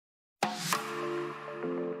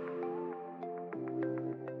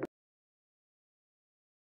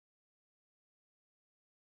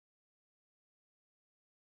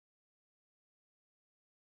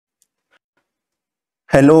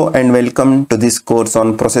Hello and welcome to this course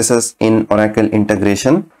on processes in Oracle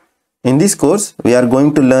integration. In this course, we are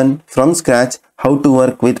going to learn from scratch how to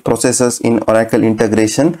work with processes in Oracle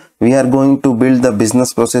integration. We are going to build the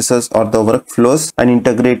business processes or the workflows and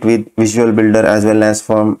integrate with Visual Builder as well as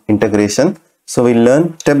form integration. So we'll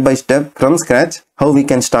learn step by step from scratch how we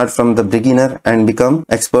can start from the beginner and become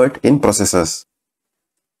expert in processes.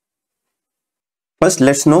 First,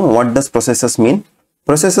 let's know what does processes mean.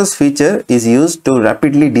 Processes feature is used to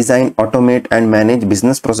rapidly design, automate and manage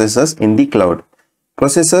business processes in the cloud.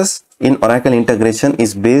 Processes in Oracle integration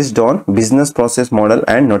is based on business process model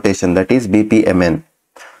and notation, that is BPMN.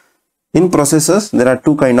 In processes, there are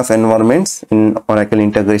two kinds of environments in Oracle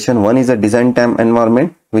integration. One is a design time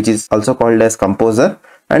environment, which is also called as composer,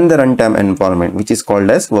 and the runtime environment, which is called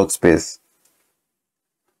as workspace.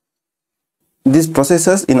 These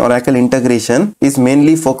processes in Oracle integration is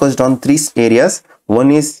mainly focused on three areas.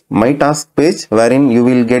 One is My Task page, wherein you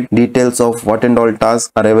will get details of what and all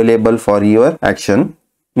tasks are available for your action.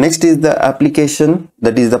 Next is the application,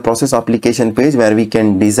 that is the process application page, where we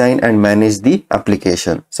can design and manage the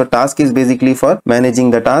application. So task is basically for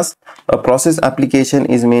managing the task. A process application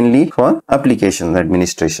is mainly for application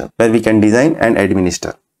administration, where we can design and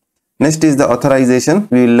administer. Next is the authorization.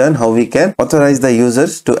 We will learn how we can authorize the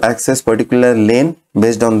users to access particular lane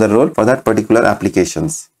based on the role for that particular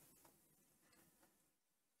applications.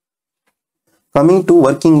 Coming to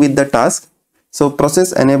working with the task. So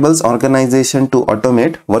process enables organization to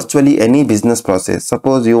automate virtually any business process.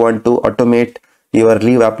 Suppose you want to automate your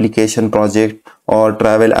leave application project or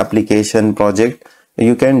travel application project.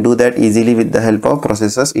 You can do that easily with the help of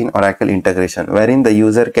processes in Oracle integration, wherein the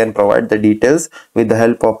user can provide the details with the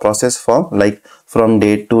help of process form, like from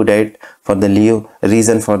date to date for the leave,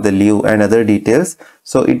 reason for the leave and other details.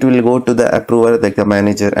 So it will go to the approver, like the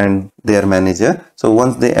manager and their manager. So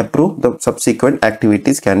once they approve, the subsequent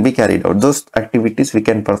activities can be carried out. Those activities we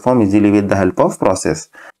can perform easily with the help of process.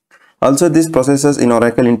 Also, these processes in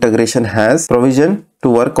Oracle integration has provision to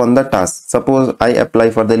work on the task. Suppose I apply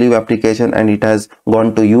for the leave application and it has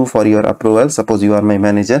gone to you for your approval. Suppose you are my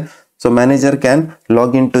manager. So manager can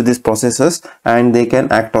log into these processes and they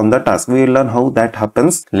can act on the task. We will learn how that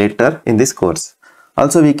happens later in this course.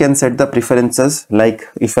 Also, we can set the preferences, like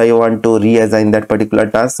if I want to reassign that particular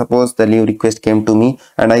task. Suppose the leave request came to me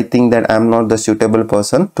and I think that I am not the suitable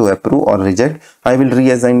person to approve or reject. I will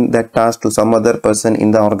reassign that task to some other person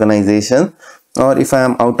in the organization. Or if I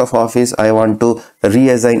am out of office, I want to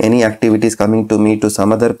reassign any activities coming to me to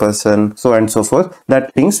some other person, so and so forth.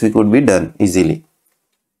 That things we could be done easily.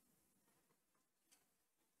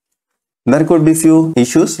 There could be few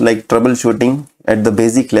issues like troubleshooting at the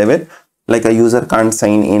basic level. Like a user can't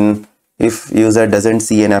sign in, if user doesn't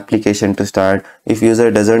see an application to start, if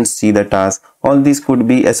user doesn't see the task. All these could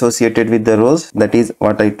be associated with the roles. That is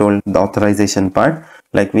what I told, the authorization part.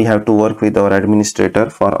 Like we have to work with our administrator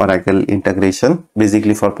for Oracle integration,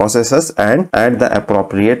 basically for processes, and add the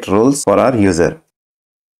appropriate roles for our user.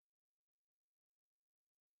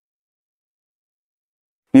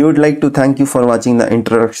 We would like to thank you for watching the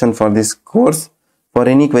introduction for this course. For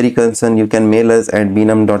any query concern, you can mail us at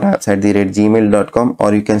beenam.apps@gmail.com,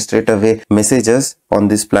 or you can straight away message us on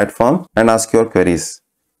this platform and ask your queries.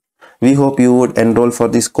 We hope you would enroll for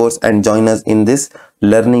this course and join us in this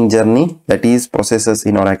learning journey, that is processes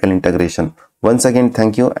in Oracle integration. Once again,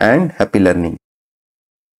 thank you and happy learning.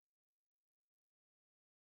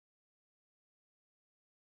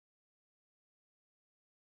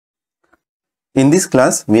 In this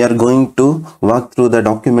class, we are going to walk through the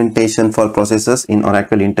documentation for processes in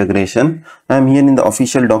Oracle integration. I am here in the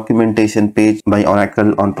official documentation page by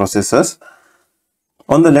Oracle on processes.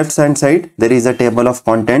 On the left hand side, there is a table of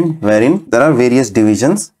content wherein there are various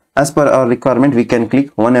divisions. As per our requirement, we can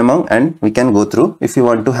click one among and we can go through if you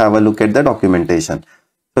want to have a look at the documentation.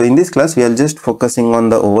 So in this class, we are just focusing on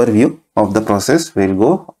the overview of the process. We'll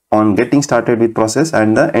go on getting started with process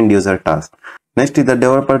and the end user task. Next is the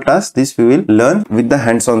developer task. This we will learn with the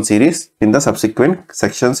hands-on series in the subsequent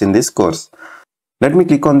sections in this course. Let me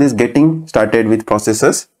click on this getting started with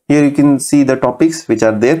processes. Here you can see the topics which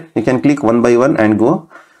are there. You can click one by one and go.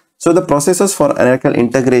 So the processes for Oracle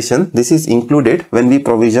integration, this is included when we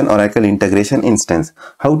provision Oracle integration instance.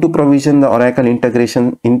 How to provision the Oracle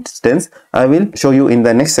integration instance, I will show you in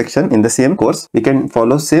the next section in the same course. We can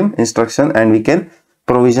follow same instruction and we can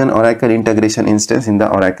provision Oracle integration instance in the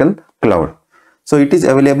Oracle cloud. So it is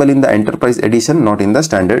available in the enterprise edition, not in the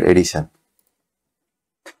standard edition.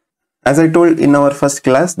 As I told in our first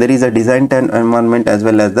class, there is a design time environment as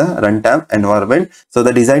well as the runtime environment. So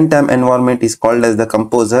the design time environment is called as the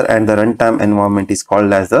composer and the runtime environment is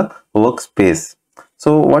called as the workspace.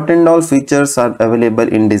 So what and all features are available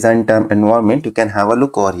in design tab environment, you can have a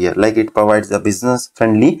look over here. Like it provides a business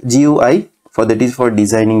friendly GUI for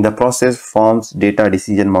designing the process, forms, data,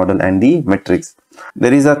 decision model and the metrics.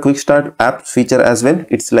 There is a quick start app feature as well.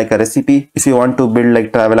 It's like a recipe. If you want to build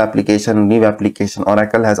like travel application, new application,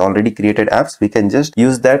 Oracle has already created apps. We can just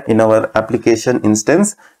use that in our application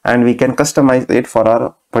instance and we can customize it for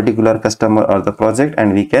our particular customer or the project,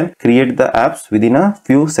 and we can create the apps within a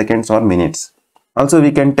few seconds or minutes. Also,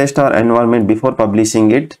 we can test our environment before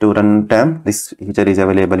publishing it to runtime. This feature is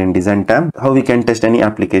available in design tab. How we can test any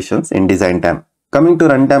applications in design tab. Coming to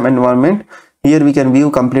runtime environment, here we can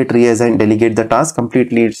view, complete, reassign, delegate the task.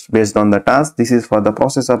 Completely it's based on the task. This is for the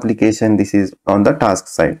process application. This is on the task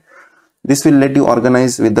side. This will let you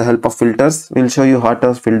organize with the help of filters. We'll show you how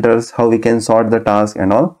to filters, how we can sort the task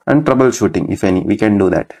and all, and troubleshooting if any, we can do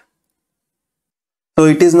that. So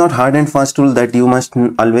it is not hard and fast rule that you must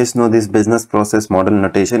always know this business process model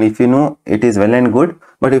notation. If you know, it is well and good,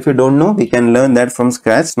 but if you don't know, we can learn that from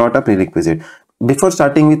scratch, not a prerequisite. Before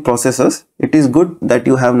starting with processes, it is good that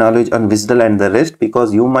you have knowledge on WSDL and the rest,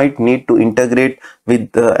 because you might need to integrate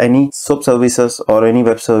with any SOAP services or any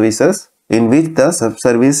web services in which the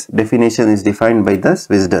subservice definition is defined by the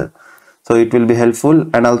WSDL. So it will be helpful,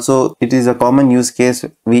 and also it is a common use case.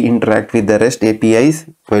 We interact with the REST APIs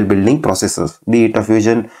while building processes, be it a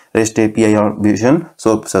Fusion REST API or Fusion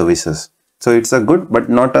SOAP services. So it's a good but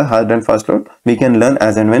not a hard and fast route. We can learn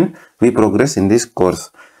as and when we progress in this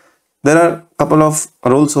course. There are a couple of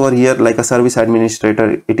roles over here, like a service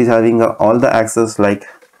administrator. It is having all the access, like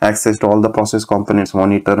access to all the process components,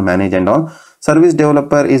 monitor, manage and all. Service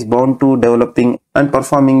developer is bound to developing and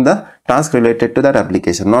performing the task related to that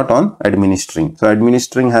application, not on administering. So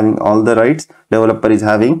administering having all the rights, developer is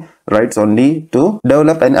having rights only to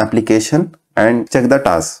develop an application and check the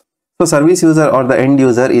task. So service user or the end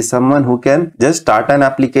user is someone who can just start an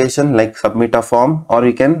application, like submit a form, or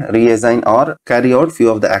you can reassign or carry out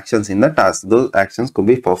few of the actions in the task. Those actions could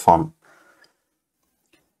be performed.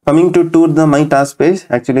 Coming to the My Task page,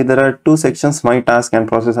 actually there are two sections, My Task and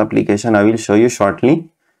Process Application. I will show you shortly.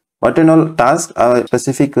 What and all task a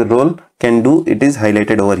specific role can do, it is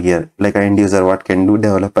highlighted over here, like an end user what can do,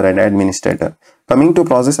 developer and administrator. Coming to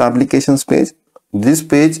Process Applications page, this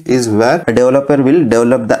page is where a developer will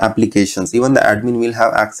develop the applications. Even the admin will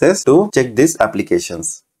have access to check these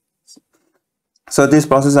applications. So this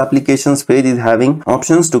process applications page is having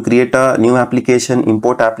options to create a new application,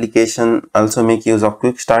 import application, also make use of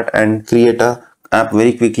quick start and create a app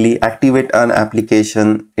very quickly, activate an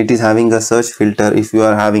application. It is having a search filter. If you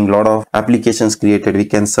are having a lot of applications created, we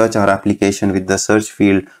can search our application with the search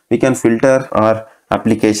field. We can filter our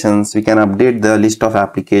applications. We can update the list of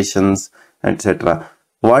applications, etc.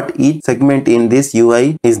 What each segment in this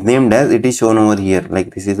UI is named as, it is shown over here.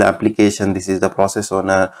 Like this is the application, this is the process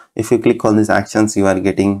owner. If you click on these actions, you are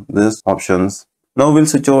getting these options. Now we'll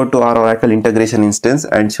switch over to our Oracle integration instance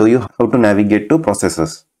and show you how to navigate to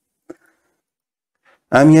processes.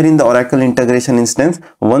 I'm here in the Oracle integration instance.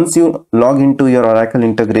 Once you log into your Oracle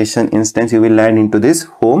integration instance, you will land into this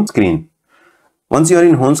home screen. Once you are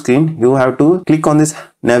in home screen, you have to click on this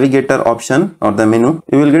navigator option or the menu.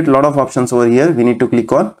 You will get a lot of options over here. We need to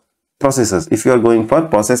click on processes if you are going for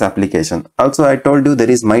process application. Also, I told you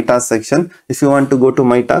there is My Task section. If you want to go to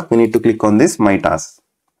My Task, we need to click on this My Task.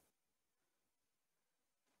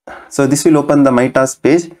 So this will open the My Task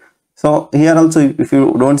page. So here also, if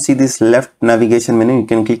you don't see this left navigation menu, you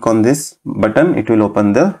can click on this button. It will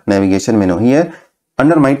open the navigation menu. Here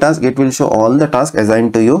under My Task, it will show all the tasks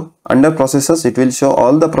assigned to you. Under processes, it will show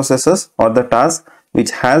all the processes or the tasks which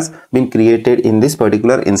has been created in this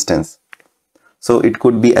particular instance. So it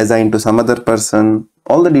could be assigned to some other person.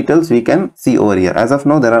 All the details we can see over here. As of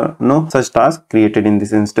now, there are no such tasks created in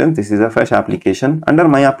this instance. This is a fresh application. Under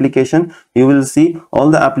My Application, you will see all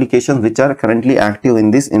the applications which are currently active in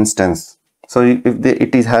this instance. So if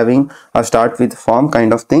it is having a start with form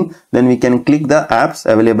kind of thing, then we can click the apps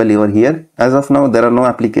available over here. As of now, there are no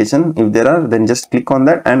application. If there are, then just click on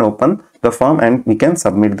that and open the form and we can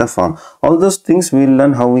submit the form. All those things we will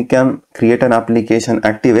learn how we can create an application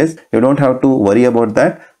Activate. You don't have to worry about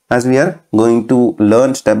that, as we are going to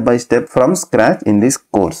learn step by step from scratch in this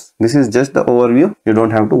course. This is just the overview. You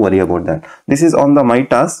don't have to worry about that. This is on the My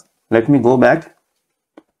Task. Let me go back.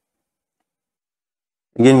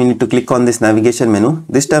 Again, we need to click on this navigation menu.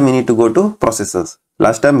 This time we need to go to processes.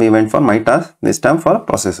 Last time we went for My Task, this time for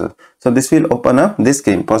processes. So this will open up this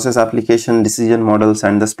screen, process application, decision models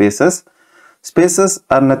and the spaces. Spaces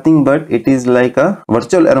are nothing but it is like a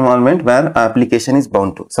virtual environment where application is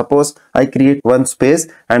bound to. Suppose I create one space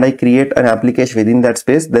and I create an application within that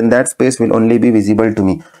space, then that space will only be visible to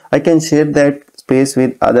me. I can share that space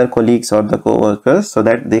with other colleagues or the co-workers so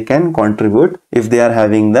that they can contribute if they are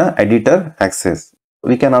having the editor access.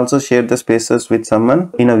 We can also share the spaces with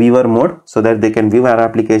someone in a viewer mode so that they can view our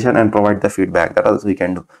application and provide the feedback. That also we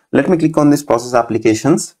can do. Let me click on this process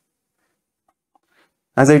applications.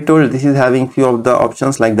 As I told, this is having few of the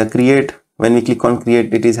options like the create. When we click on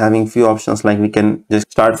create, it is having few options like we can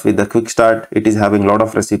just start with the quick start. It is having a lot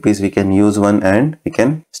of recipes. We can use one and we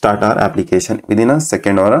can start our application within a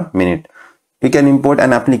second or a minute. We can import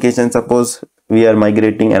an application. Suppose we are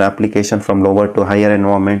migrating an application from lower to higher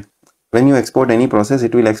environment. When you export any process,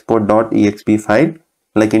 it will export .exp file.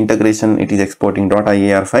 Like integration, it is exporting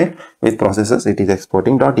 .iar file. With processes, it is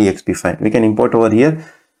exporting .exp file. We can import over here.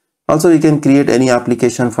 Also, we can create any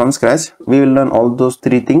application from scratch. We will learn all those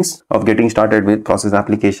three things of getting started with process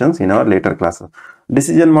applications in our later classes.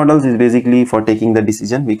 Decision models is basically for taking the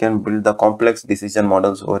decision. We can build the complex decision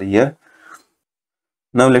models over here.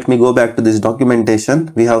 Now let me go back to this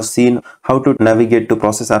documentation. We have seen how to navigate to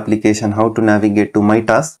process application, how to navigate to my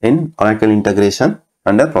task in Oracle integration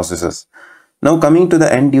under processes. Now coming to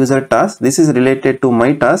the end user task, this is related to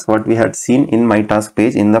my task, what we had seen in my task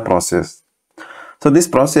page in the process. So this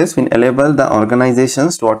process will enable the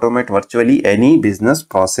organizations to automate virtually any business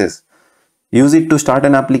process. Use it to start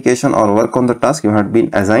an application or work on the task you had been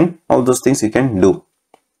assigned. All those things you can do.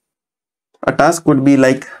 A task would be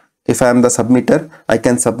like, if I am the submitter, I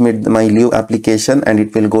can submit my leave application and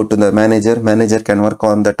it will go to the manager. Manager can work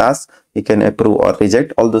on the task. He can approve or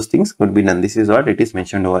reject. All those things could be done. This is what it is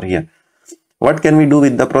mentioned over here. What can we do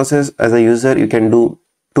with the process? As a user, you can do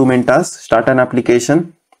two main tasks: start an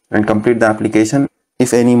application and complete the application.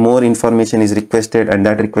 If any more information is requested and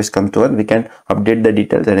that request comes to us, we can update the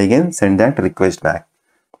details and again send that request back.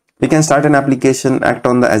 We can start an application, act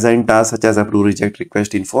on the assigned tasks such as approve, reject,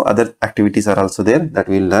 request info. Other activities are also there that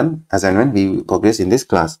we will learn as and when we progress in this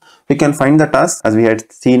class. We can find the tasks as we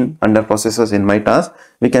had seen under processes in my task.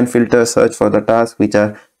 We can filter, search for the tasks which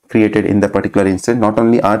are created in the particular instance. Not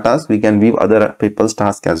only our task, we can view other people's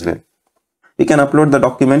tasks as well. We can upload the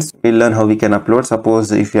documents. We'll learn how we can upload.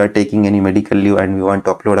 Suppose if you are taking any medical leave and we want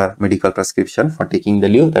to upload a medical prescription for taking the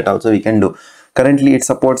leave, that also we can do. Currently, it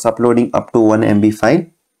supports uploading up to 1 MB file.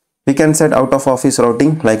 We can set out of office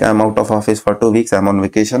routing, like I'm out of office for 2 weeks, I'm on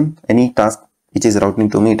vacation. Any task which is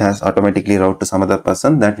routing to me, it has automatically route to some other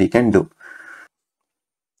person, that we can do.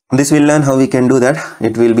 This will learn how we can do that.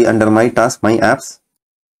 It will be under my task, my apps.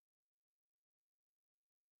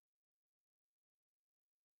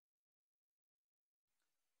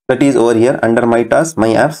 That is over here under my task, my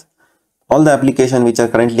apps. All the applications which are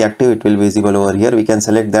currently active, it will be visible over here. We can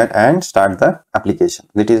select that and start the application.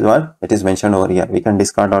 That is what it is mentioned over here. We can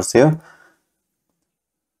discard or save.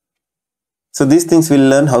 So these things will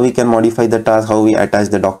learn how we can modify the task, how we attach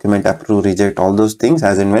the document, approve, reject, all those things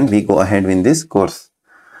as and when we go ahead in this course.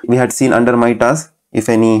 We had seen under my task, if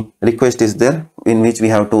any request is there in which we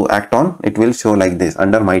have to act on, it will show like this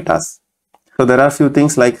under my task. So there are few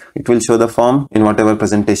things like it will show the form in whatever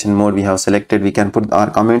presentation mode we have selected. We can put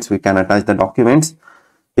our comments, we can attach the documents.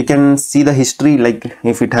 We can see the history, like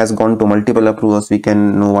if it has gone to multiple approvers, we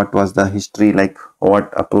can know what was the history, like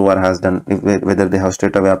what approver has done, whether they have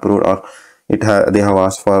straight away approved or they have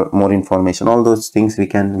asked for more information. All those things we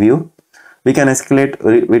can view. We can escalate,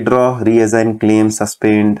 withdraw, reassign, claim,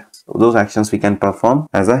 suspend. Those actions we can perform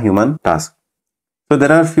as a human task. So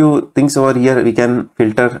there are few things over here. We can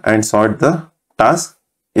filter and sort the tasks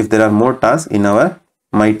if there are more tasks in our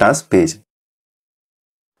my task page.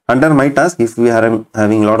 Under my task, if we are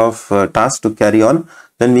having a lot of tasks to carry on,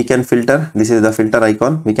 then we can filter. This is the filter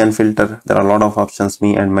icon. We can filter. There are a lot of options,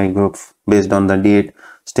 me and my group, based on the date,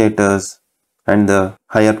 status and the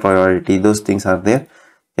higher priority. Those things are there.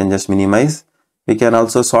 You can just minimize. We can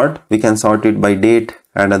also sort. We can sort it by date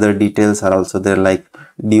and other details are also there, like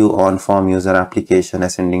due, on, form, user, application,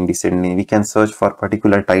 ascending, descending. We can search for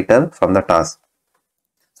particular title from the task.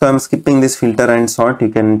 So I'm skipping this filter and sort. You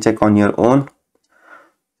can check on your own.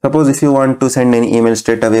 Suppose if you want to send any email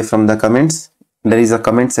straight away from the comments, there is a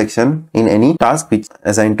comment section in any task which is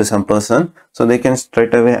assigned to some person. So they can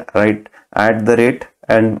straight away write @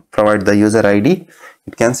 and provide the user ID.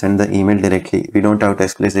 It can send the email directly. We don't have to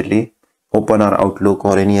explicitly open our Outlook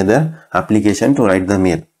or any other application to write the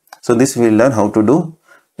mail. So this we will learn how to do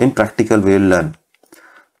in practical. We will learn.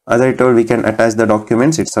 As I told, we can attach the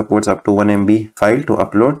documents. It supports up to 1 MB file to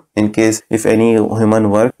upload. In case if any human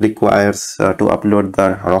work requires to upload the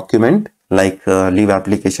document, like leave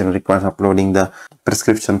application requires uploading the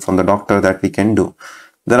prescription from the doctor, that we can do.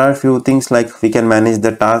 There are few things like we can manage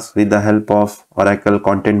the task with the help of Oracle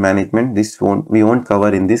content management. This we won't cover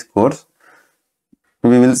in this course.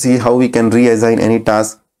 We will see how we can reassign any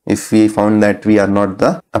task if we found that we are not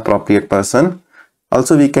the appropriate person.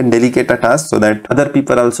 Also, we can delegate a task so that other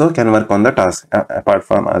people also can work on the task apart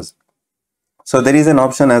from us. So there is an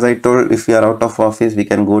option, as I told, if we are out of office, we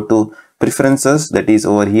can go to preferences, that is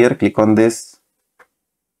over here. Click on this.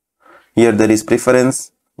 Here there is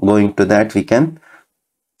preference. Going to that, we can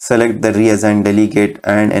select the reassign, delegate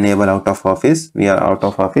and enable out of office. We are out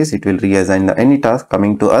of office, it will reassign any task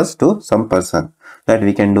coming to us to some person. That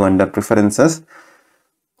we can do under preferences.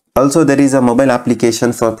 Also, there is a mobile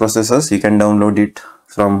application for processors. You can download it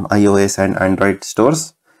from iOS and Android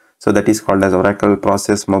stores. So that is called as Oracle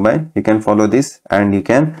Process Mobile. You can follow this and you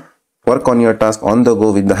can work on your task on the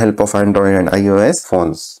go with the help of Android and iOS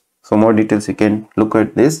phones. So more details you can look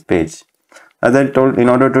at this page. As I told, in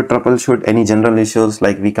order to troubleshoot any general issues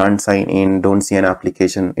like we can't sign in, don't see an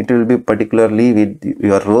application, it will be particularly with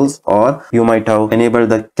your roles, or you might have enabled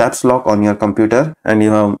the caps lock on your computer and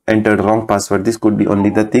you have entered wrong password. This could be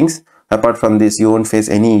only the things. Apart from this, you won't face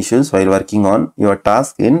any issues while working on your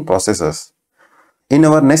task in processors. In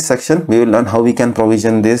our next section, we will learn how we can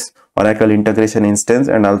provision this Oracle integration instance,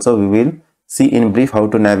 and also we will see in brief how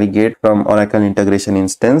to navigate from Oracle integration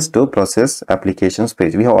instance to process applications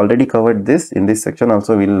page. We have already covered this in this section.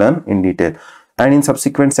 Also, we will learn in detail. And in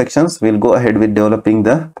subsequent sections, we'll go ahead with developing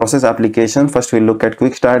the process application. First, we'll look at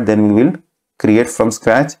QuickStart, then we will create from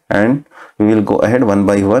scratch, and we will go ahead one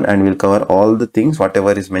by one and we'll cover all the things,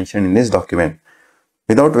 whatever is mentioned in this document.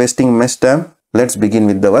 Without wasting much time, let's begin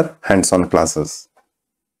with our hands-on classes.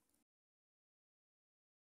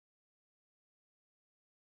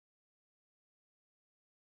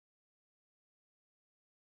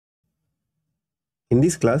 In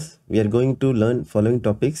this class, we are going to learn following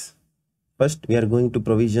topics. First, we are going to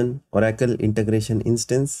provision Oracle integration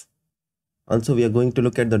instance. Also, we are going to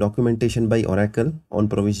look at the documentation by Oracle on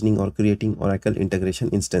provisioning or creating Oracle integration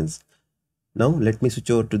instance. Now, let me switch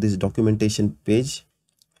over to this documentation page.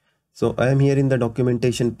 So, I am here in the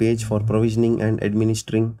documentation page for provisioning and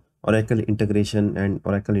administering Oracle integration and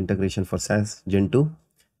Oracle integration for SAS Gen 2.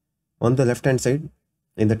 On the left hand side,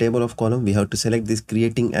 in the table of column, we have to select this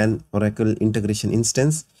creating an Oracle integration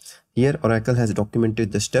instance. Here, Oracle has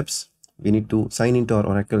documented the steps. We need to sign into our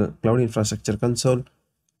Oracle Cloud Infrastructure Console.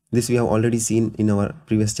 This we have already seen in our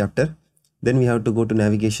previous chapter. Then we have to go to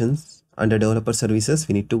navigations. Under developer services,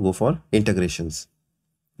 we need to go for integrations.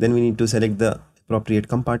 Then we need to select the appropriate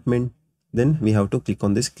compartment. Then we have to click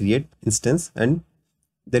on this create instance, and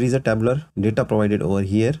there is a tabular data provided over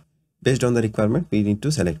here. Based on the requirement, we need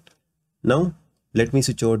to select. Now, let me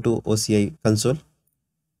switch over to OCI console.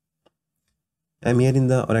 I'm here in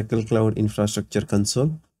the Oracle Cloud Infrastructure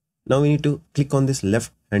Console. Now we need to click on this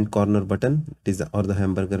left hand corner button, it is the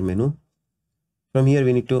hamburger menu. From here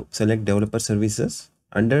we need to select developer services.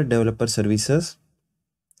 Under developer services,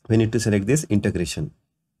 we need to select this integration.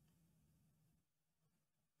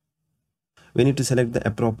 We need to select the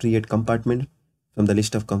appropriate compartment from the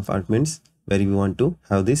list of compartments where we want to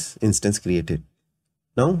have this instance created.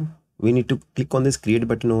 Now we need to click on this create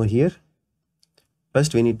button over here.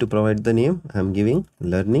 First, we need to provide the name. I'm giving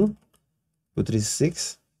learning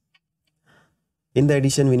 236. In the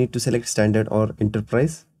addition, we need to select standard or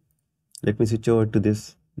enterprise. Let me switch over to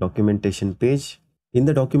this documentation page. In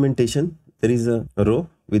the documentation, there is a row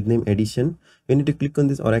with name addition. We need to click on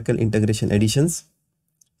this Oracle integration additions.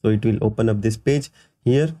 So it will open up this page.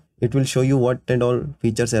 Here, it will show you what and all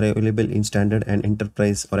features are available in standard and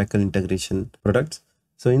enterprise Oracle integration products.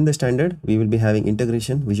 So in the standard, we will be having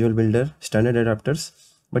integration, visual builder, standard adapters.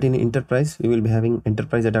 But in enterprise, we will be having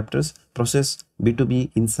enterprise adapters, process,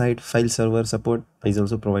 B2B, insight, file server support is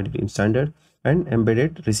also provided in standard, and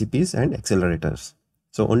embedded recipes and accelerators.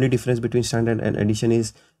 So only difference between standard and addition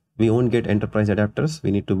is we won't get enterprise adapters.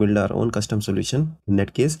 We need to build our own custom solution. In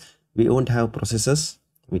that case, we won't have processes.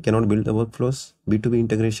 We cannot build the workflows, B2B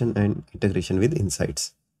integration and integration with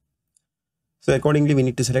insights. So accordingly, we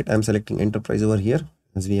need to select, I'm selecting enterprise over here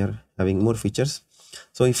as we are having more features.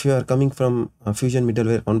 So if you are coming from Fusion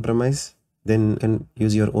middleware on-premise, then you can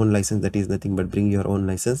use your own license. That is nothing but bring your own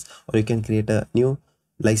license, or you can create a new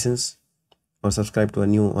license or subscribe to a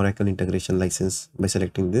new Oracle integration license by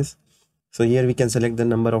selecting this. So here we can select the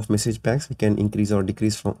number of message packs. We can increase or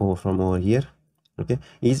decrease from over here. Okay,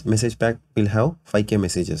 each message pack will have 5k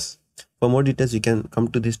messages. For more details, you can come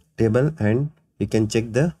to this table and you can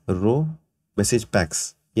check the row message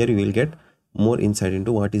packs. Here you will get more insight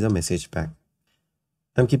into what is a message pack.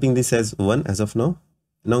 I'm keeping this as 1 as of now.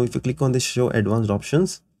 Now if you click on this show advanced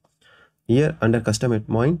options, here under custom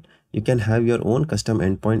endpoint, you can have your own custom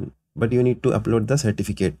endpoint, but you need to upload the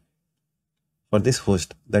certificate for this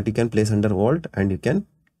host that you can place under vault, and you can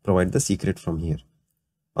provide the secret from here.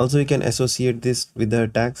 Also, you can associate this with the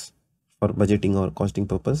tags for budgeting or costing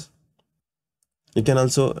purpose. You can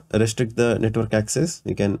also restrict the network access.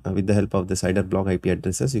 You can, with the help of the CIDR block IP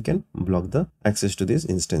addresses, you can block the access to this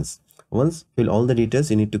instance. Once fill all the details,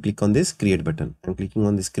 you need to click on this create button. I'm clicking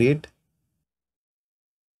on this create.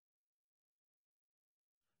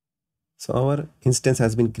 So our instance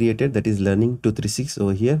has been created, that is learning 236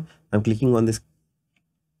 over here. I'm clicking on this.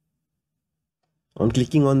 On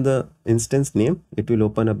clicking on the instance name, it will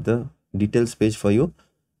open up the details page for you.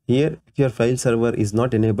 Here, if your file server is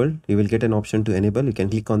not enabled, you will get an option to enable. You can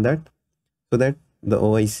click on that so that the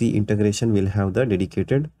OIC integration will have the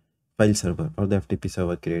dedicated file server or the FTP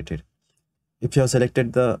server created. If you have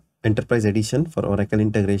selected the enterprise edition for Oracle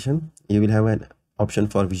integration, you will have an option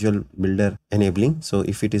for Visual Builder enabling. So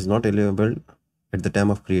if it is not enabled at the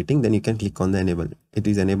time of creating, then you can click on the enable. It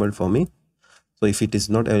is enabled for me. So if it is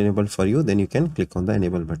not enabled for you, then you can click on the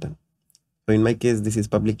enable button. So in my case, this is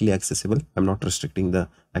publicly accessible. I'm not restricting the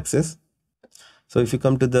access. So if you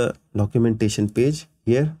come to the documentation page,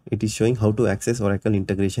 here it is showing how to access Oracle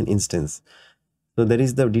integration instance. So there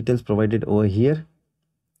is the details provided over here,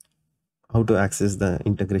 how to access the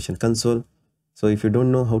integration console. So if you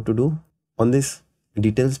don't know how to do, on this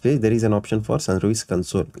details page, there is an option for service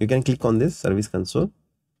console. You can click on this service console.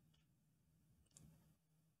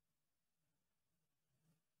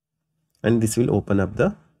 And this will open up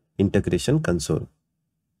the integration console.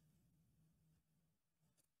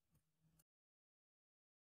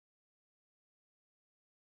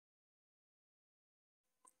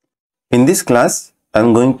 In this class,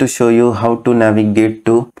 I'm going to show you how to navigate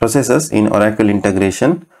to processes in Oracle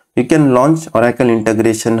integration. You can launch Oracle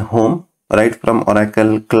integration home right from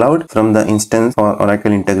Oracle Cloud from the instance or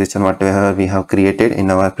Oracle integration whatever we have created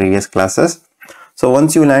in our previous classes. So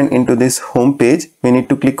once you land into this home page, we need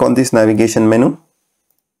to click on this navigation menu.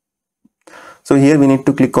 So here we need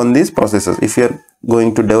to click on these processes. If you are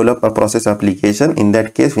going to develop a process application, in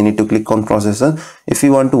that case we need to click on processes. If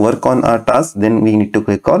you want to work on our task, then we need to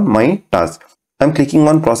click on my task. I'm clicking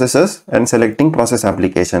on processes and selecting process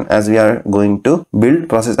application, as we are going to build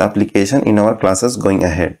process application in our classes going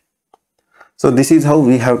ahead. So this is how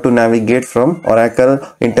we have to navigate from Oracle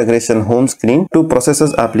integration home screen to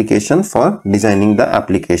processes application for designing the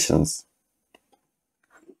applications.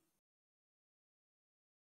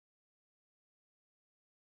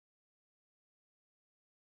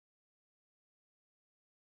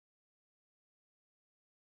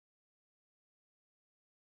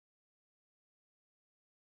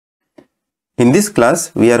 In this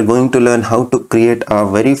class, we are going to learn how to create our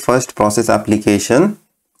very first process application.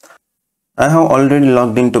 I have already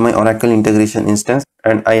logged into my Oracle integration instance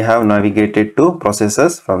and I have navigated to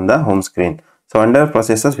processes from the home screen. So under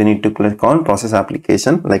processes, we need to click on process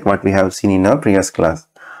application like what we have seen in our previous class.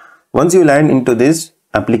 Once you land into this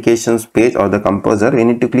applications page or the composer, we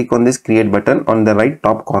need to click on this create button on the right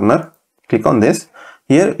top corner. Click on this.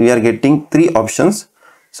 Here we are getting three options.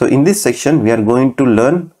 So in this section, we are going to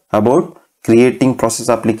learn about creating process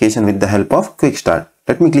application with the help of QuickStart.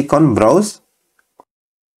 Let me click on browse.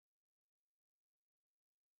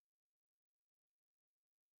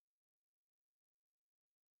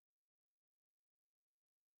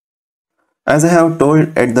 As I have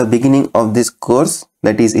told at the beginning of this course,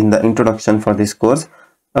 that is in the introduction for this course,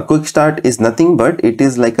 a quick start is nothing but it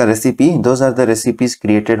is like a recipe. Those are the recipes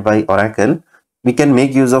created by Oracle. We can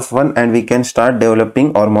make use of one and we can start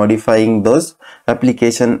developing or modifying those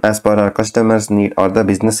application as per our customer's need or the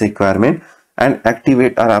business requirement and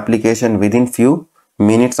activate our application within few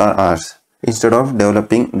minutes or hours instead of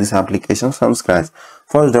developing this application from scratch.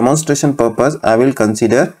 For demonstration purpose, I will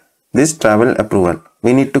consider this travel approval.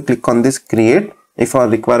 We need to click on this create if our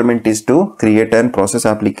requirement is to create an process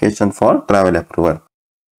application for travel approval.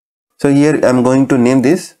 So here I am going to name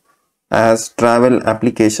this as travel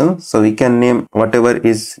application. So we can name whatever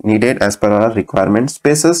is needed as per our requirement.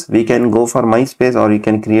 Spaces, we can go for my space or you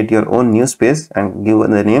can create your own new space and give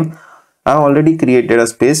the name. I have already created a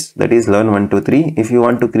space, that is learn 123. If you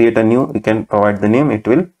want to create a new, you can provide the name. It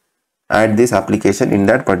will add this application in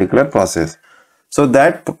that particular process. So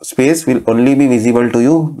that space will only be visible to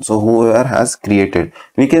you, so whoever has created.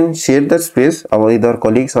 We can share that space with our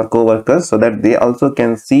colleagues or co-workers so that they also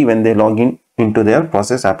can see when they log in into their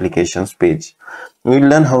process applications page. We will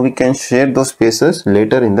learn how we can share those spaces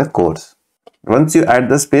later in the course. Once you add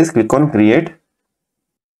the space, click on create.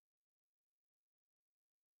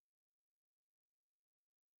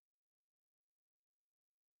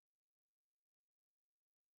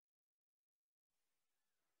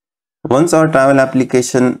 Once our travel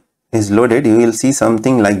application is loaded, you will see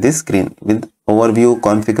something like this screen with overview,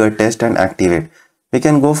 configure, test and activate. We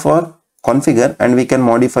can go for configure and we can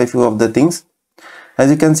modify few of the things. As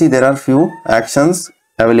you can see, there are few actions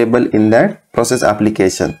available in that process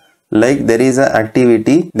application. Like there is an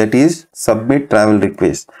activity that is submit travel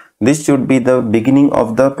request. This should be the beginning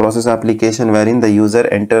of the process application wherein the user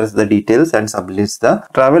enters the details and submits the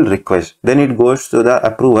travel request. Then it goes to the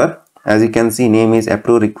approver. As you can see, name is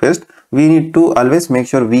approve request. We need to always make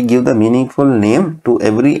sure we give the meaningful name to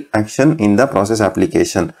every action in the process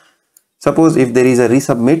application. Suppose if there is a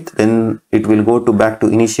resubmit, then it will go to back to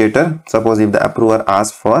initiator. Suppose if the approver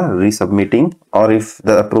asks for resubmitting, or if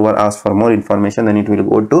the approver asks for more information, then it will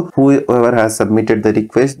go to whoever has submitted the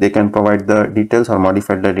request. They can provide the details or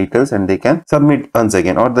modify the details and they can submit once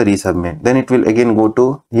again or the resubmit. Then it will again go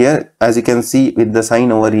to here. As you can see with the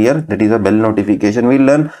sign over here, that is a bell notification. We'll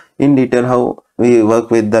learn in detail how we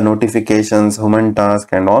work with the notifications, human task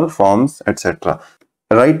and all forms, etc.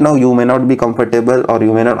 Right now you may not be comfortable or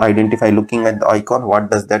you may not identify looking at the icon.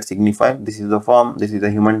 What does that signify? This is the form, this is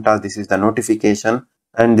the human task, this is the notification,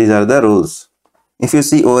 and these are the roles. If you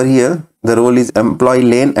see over here, the role is employee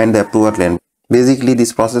lane and the approver lane. Basically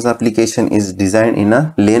this process application is designed in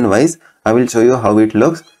a lane wise. I will show you how it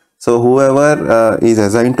looks. So whoever is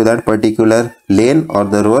assigned to that particular lane or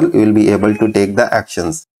the role will be able to take the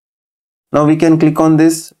actions. Now we can click on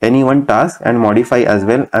this any one task and modify as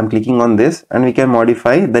well. I'm clicking on this and we can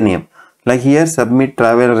modify the name. Like here, submit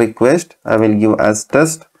travel request, I will give as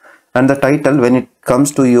test, and the title when it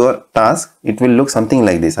comes to your task, it will look something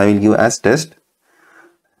like this. I will give as test.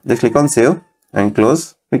 Just click on save and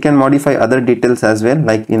close. We can modify other details as well,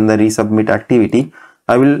 like in the resubmit activity.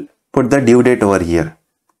 I will put the due date over here.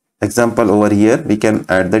 Example over here, we can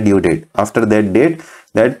add the due date. After that date,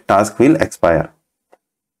 that task will expire.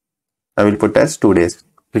 I will put as 2 days.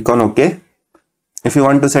 Click on OK. If you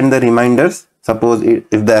want to send the reminders, suppose if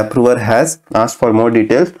the approver has asked for more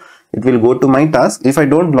details, it will go to my task. If I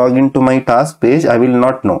don't log into my task page, I will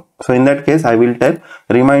not know. So in that case, I will tell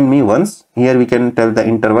remind me once. Here we can tell the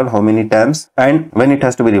interval, how many times and when it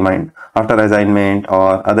has to be reminded. After assignment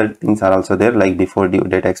or other things are also there, like before due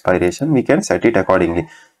date expiration, we can set it accordingly.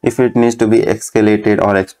 If it needs to be escalated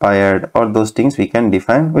or expired or those things we can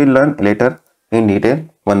define, we'll learn later in detail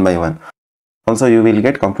one by one. Also you will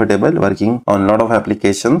get comfortable working on a lot of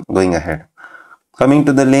applications going ahead. Coming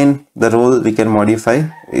to the lane, the role we can modify,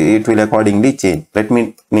 it will accordingly change. Let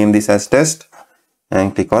me name this as test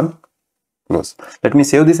and click on close. Let me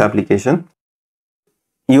save this application.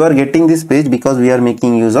 You are getting this page because we are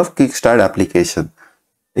making use of QuickStart application.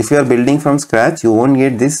 If you are building from scratch, you won't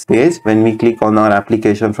get this page when we click on our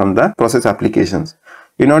application from the process applications.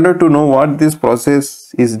 In order to know what this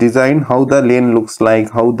process is designed, how the lane looks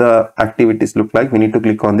like, how the activities look like, we need to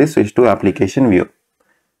click on this switch to application view.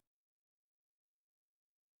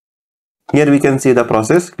 Here we can see the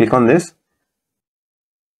process. Click on this.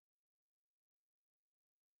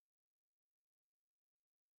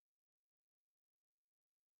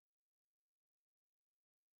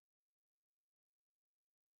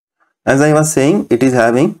 As I was saying, it is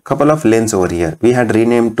having couple of lanes over here. We had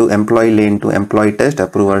renamed to employee lane to employee test,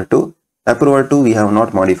 approver 2 we have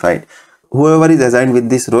not modified. Whoever is assigned with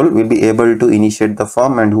this role will be able to initiate the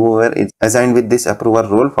form, and whoever is assigned with this approver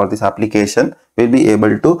role for this application will be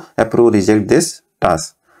able to approve, reject this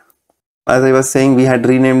task. As I was saying, we had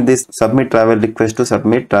renamed this submit travel request to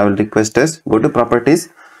submit travel request test. Go to properties.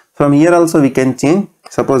 From here also we can change.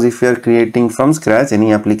 Suppose if we are creating from scratch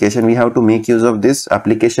any application, we have to make use of this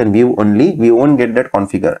application view only. We won't get that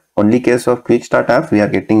configured. Only case of QuickStart app we are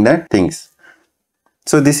getting that things.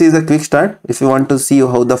 So this is the QuickStart. If you want to see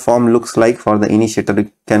how the form looks like for the initiator,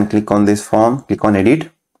 you can click on this form, click on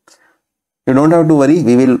edit. You don't have to worry.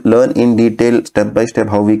 We will learn in detail step by step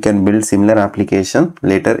how we can build similar application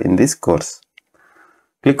later in this course.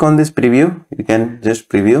 Click on this preview. You can just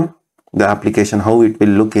preview the application, how it will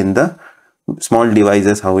look in the small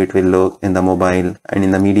devices, how it will look in the mobile, and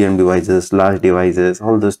in the medium devices, large devices,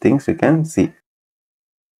 all those things you can see.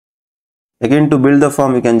 Again, to build the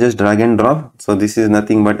form, you can just drag and drop. So this is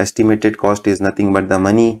nothing but estimated cost is nothing but the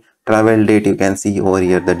money, travel date you can see over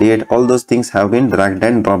here, the date, all those things have been dragged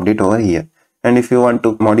and dropped it over here. And if you want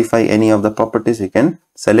to modify any of the properties, you can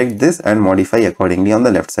select this and modify accordingly on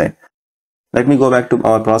the left side. Let me go back to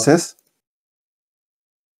our process.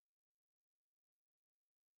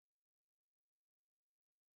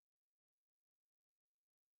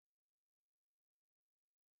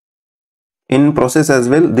 In process as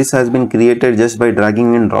well, this has been created just by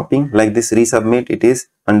dragging and dropping. Like this resubmit, it is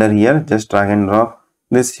under here, just drag and drop.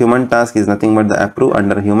 This human task is nothing but the approve.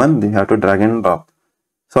 Under human, they have to drag and drop.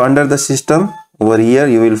 So under the system over here,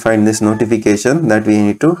 you will find this notification that we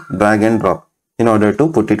need to drag and drop. in order to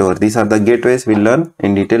put it over. These are the gateways we'll learn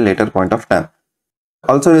in detail later point of time.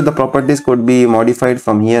 Also the properties could be modified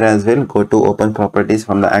from here as well. Go to open properties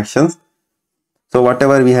from the actions. So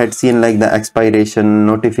whatever we had seen like the expiration,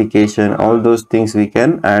 notification, all those things we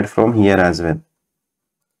can add from here as well.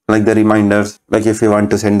 Like the reminders, like if you want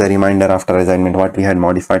to send the reminder after assignment, what we had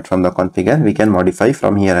modified from the configure, we can modify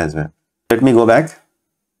from here as well. Let me go back.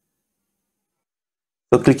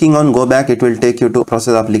 So clicking on go back, it will take you to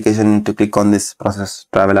process application. To click on this process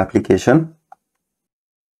travel application.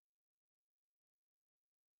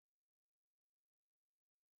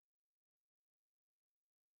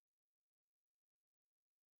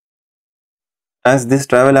 As this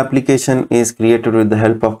travel application is created with the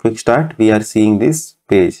help of QuickStart, we are seeing this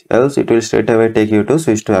page. Else it will straight away take you to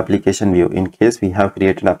switch to application view in case we have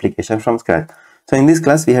created application from scratch. So in this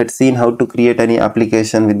class we had seen how to create any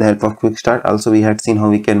application with the help of QuickStart. Also we had seen how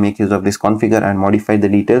we can make use of this configure and modify the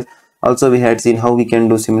details. Also we had seen how we can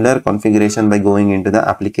do similar configuration by going into the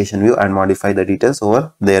application view and modify the details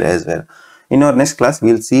over there as well. In our next class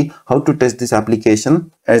we will see how to test this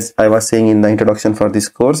application. As I was saying in the introduction for this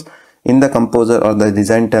course, in the composer or the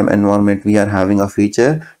design time environment, we are having a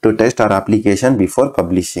feature to test our application before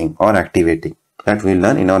publishing or activating. That we'll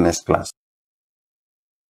learn in our next class.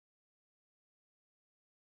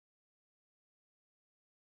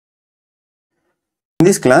 In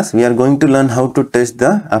this class, we are going to learn how to test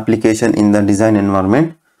the application in the design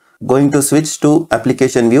environment. Going to switch to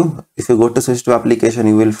application view. If you go to switch to application,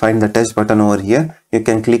 you will find the test button over here. You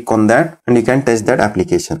can click on that and you can test that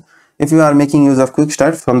application. If you are making use of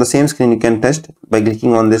QuickStart, from the same screen you can test by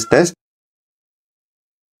clicking on this test.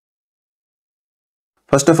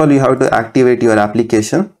 First of all, you have to activate your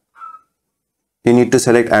application. You need to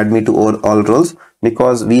select add me to all roles,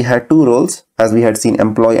 because we had two roles as we had seen,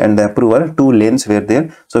 employee and the approver. Two lanes were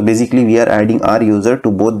there. So basically we are adding our user to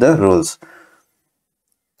both the roles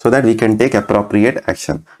so that we can take appropriate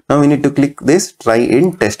action. Now we need to click this try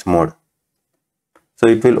in test mode. So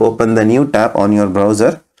it will open the new tab on your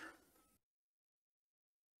browser.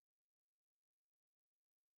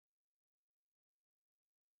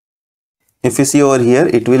 If you see over here,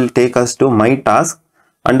 it will take us to my task.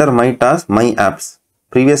 Under my task, my apps.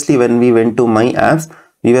 Previously when we went to my apps,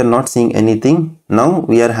 we were not seeing anything. Now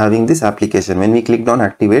we are having this application. When we clicked on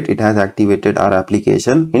activate, it has activated our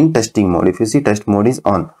application in testing mode. If you see, test mode is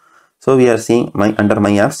on. So we are seeing under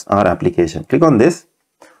my apps, our application. Click on this.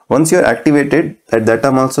 Once you are activated, at that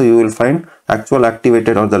time also you will find actual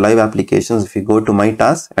activated or the live applications if you go to my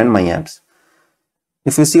task and my apps.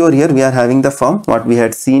 If you see over here, we are having the form what we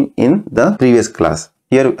had seen in the previous class.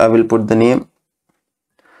 Here I will put the name,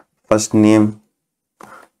 first name,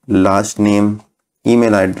 last name,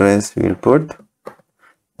 email address we will put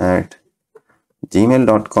at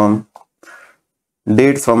gmail.com.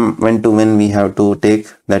 Date from when to when we have to take,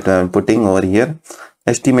 that I am putting over here.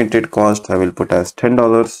 Estimated cost I will put as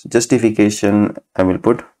 $10. Justification I will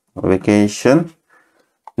put vacation.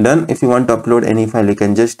 Done. If you want to upload any file, you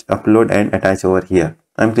can just upload and attach over here.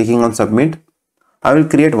 I'm clicking on submit. I will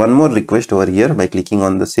create one more request over here by clicking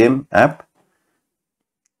on the same app.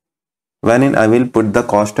 Wherein I will put the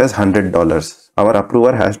cost as $100. Our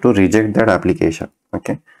approver has to reject that application.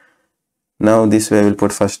 Okay. Now this way I will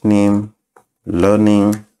put first name,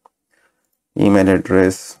 learning, email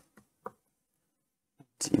address,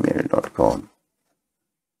 gmail.com,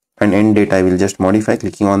 and end date I will just modify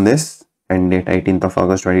clicking on this. End date 18th of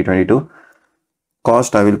August 2022.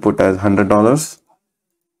 Cost I will put as $100.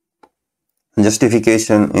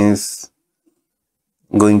 Justification is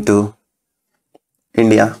going to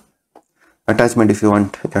India. Attachment, if you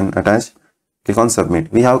want, you can attach. Click on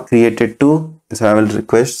submit. We have created two travel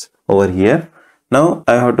requests over here. Now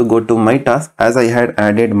I have to go to my task, as I had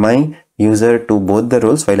added my user to both the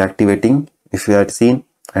roles while activating. If you had seen,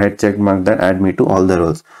 I had checked mark that add me to all the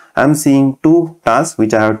roles. I am seeing two tasks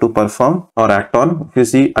which I have to perform or act on. If you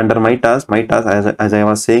see under my task as I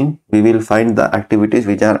was saying, we will find the activities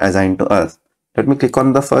which are assigned to us. Let me click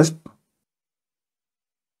on the first.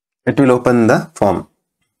 It will open the form.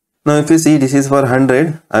 Now if you see, this is for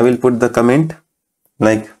 100. I will put the comment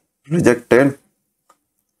like rejected,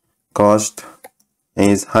 cost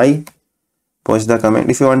is high. Post the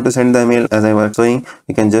comment. If you want to send the mail, as I was showing,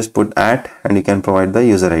 you can just put at and you can provide the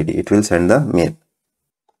user ID. It will send the mail.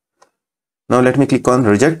 Now let me click on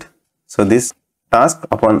reject. So this task,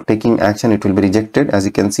 upon taking action, it will be rejected. As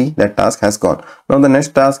you can see, that task has gone. Now the next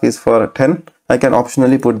task is for 10. I can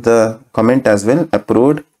optionally put the comment as well,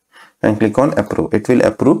 approved, and click on approve. It will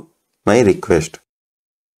approve my request.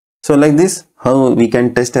 So like this, how we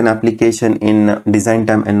can test an application in design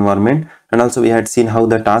time environment. And also we had seen how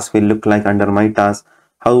the task will look like under my task,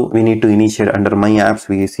 how we need to initiate under my apps.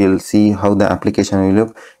 We will see how the application will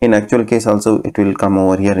look. In actual case also it will come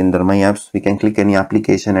over here in the my apps. We can click any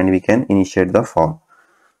application and we can initiate the form.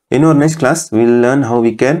 In our next class, we will learn how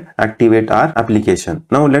we can activate our application.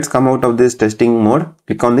 Now let's come out of this testing mode.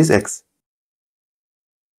 Click on this X.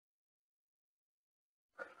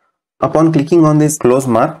 Upon clicking on this close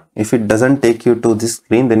mark, if it doesn't take you to this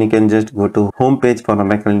screen, then you can just go to home page for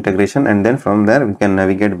Oracle integration, and then from there we can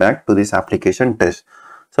navigate back to this application test.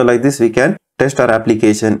 So like this we can test our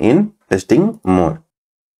application in testing mode.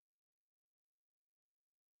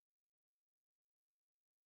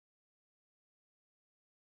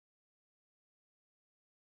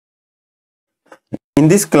 In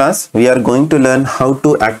this class, we are going to learn how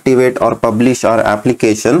to activate or publish our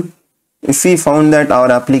application. If we found that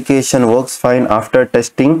our application works fine after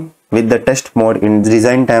testing with the test mode in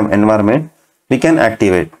design time environment, we can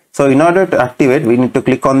activate. So in order to activate, we need to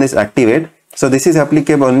click on this activate. So this is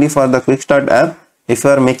applicable only for the QuickStart app. If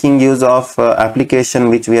you are making use of application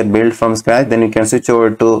which we have built from scratch, then you can switch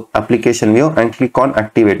over to application view and click on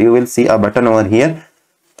activate. You will see a button over here.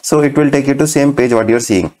 So it will take you to same page what you are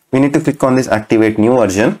seeing. We need to click on this activate new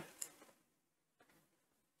version.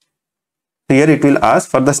 Here it will ask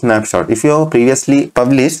for the snapshot. If you have previously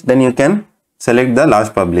published, then you can select the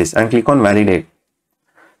last published and click on validate.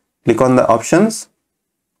 Click on the options.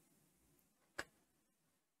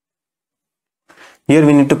 Here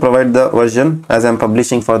we need to provide the version. As I am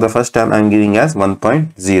publishing for the first time, I am giving as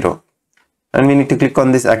 1.0. And we need to click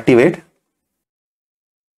on this activate.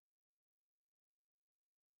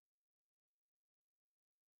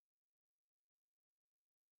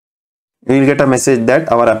 We will get a message that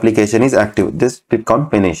our application is active. Just click on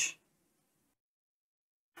finish.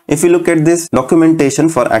 If you look at this documentation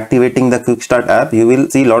for activating the QuickStart app, you will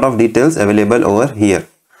see a lot of details available over here.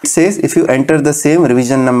 It says if you enter the same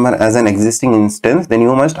revision number as an existing instance, then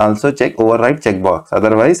you must also check override checkbox.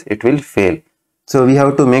 Otherwise, it will fail. So we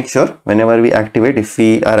have to make sure whenever we activate, if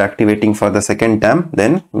we are activating for the second time,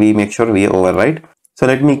 then we make sure we override. So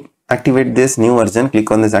let me activate this new version. Click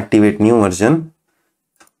on this activate new version.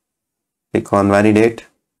 Click on validate.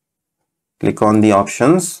 Click on the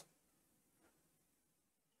options.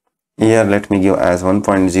 Here let me give as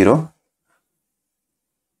 1.0.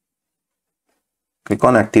 Click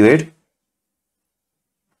on activate.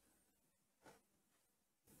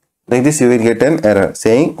 Like this you will get an error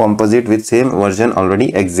saying composite with same version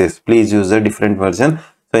already exists. Please use a different version.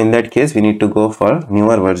 So in that case we need to go for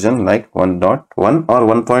newer version like 1.1 or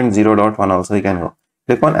 1.0.1 also you can go.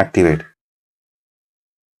 Click on activate.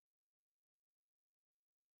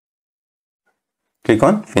 Click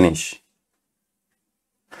on finish.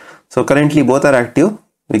 So currently both are active.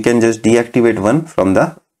 We can just deactivate one from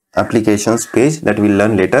the applications page that we'll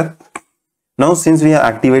learn later. Now since we have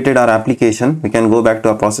activated our application, we can go back to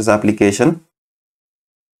our process application.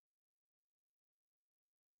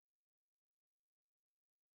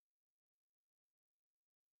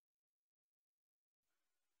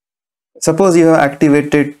 Suppose you have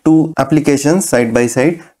activated two applications side by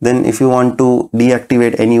side. Then if you want to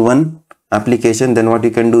deactivate any one application, then what you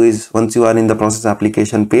can do is once you are in the process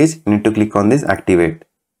application page, you need to click on this activate.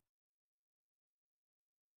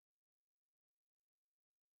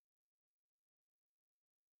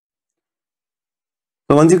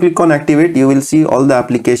 So once you click on activate, you will see all the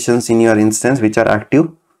applications in your instance which are active.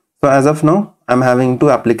 So as of now, I'm having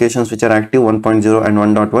two applications which are active, 1.0 and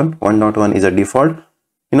 1.1. 1.1 is a default.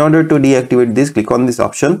 In order to deactivate this, click on this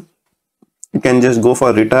option. You can just go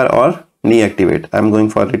for retire or deactivate. I'm going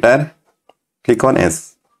for retire. Click on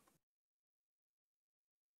S.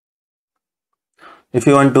 If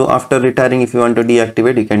you want to, after retiring, if you want to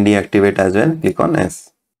deactivate, you can deactivate as well. Click on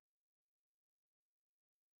S.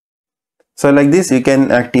 So like this, you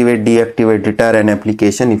can activate, deactivate, retire an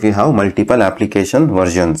application if you have multiple application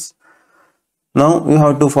versions. Now you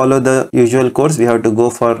have to follow the usual course. We have to go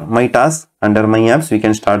for my task. Under my apps, we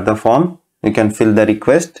can start the form. You can fill the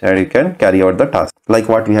request and you can carry out the task like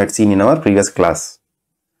what we had seen in our previous class.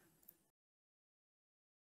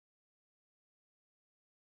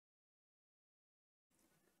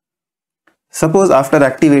 Suppose after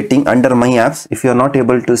activating under my apps, if you are not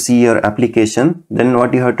able to see your application, then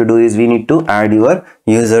what you have to do is we need to add your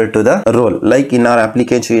user to the role. Like in our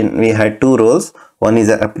application, we had two roles. One is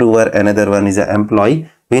an approver, another one is an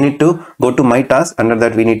employee. We need to go to my task. Under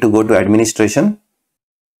that, we need to go to administration.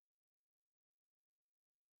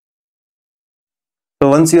 So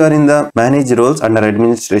once you are in the manage roles under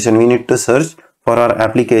administration, we need to search for our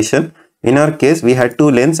application. In our case, we had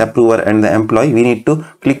two lanes, approver and the employee. We need to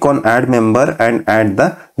click on add member and add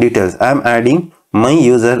the details. I am adding my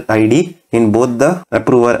user ID in both the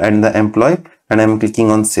approver and the employee, and I am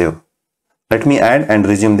clicking on save. Let me add and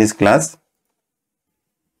resume this class.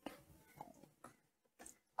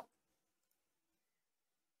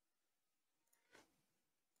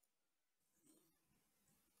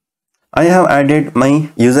 I have added my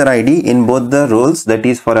user ID in both the roles, that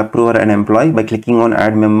is for approver and employee, by clicking on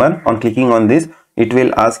add member. On clicking on this, it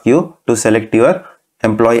will ask you to select your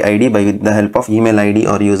employee ID by the help of email ID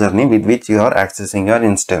or username with which you are accessing your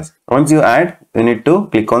instance. Once you add, you need to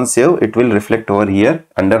click on save. It will reflect over here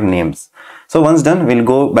under names. So once done, we'll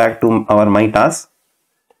go back to our my task.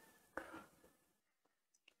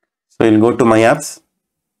 So we'll go to my apps.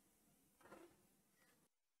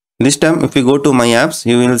 This time if you go to my apps,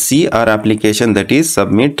 you will see our application, that is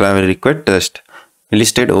submit travel request test,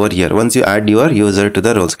 listed over here. Once you add your user to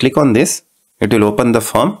the roles, click on this. It will open the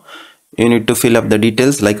form. You need to fill up the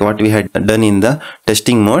details like what we had done in the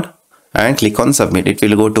testing mode and click on submit. It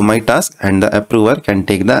will go to my task and the approver can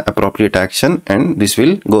take the appropriate action, and this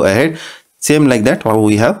will go ahead same like that how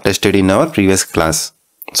we have tested in our previous class.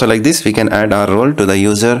 So like this we can add our role to the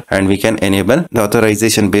user and we can enable the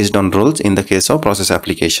authorization based on roles in the case of process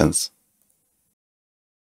applications.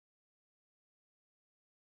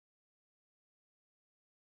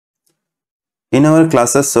 In our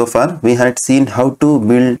classes so far, we had seen how to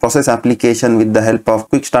build process application with the help of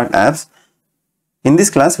QuickStart apps. In this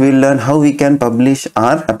class, we will learn how we can publish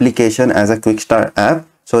our application as a QuickStart app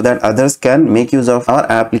so that others can make use of our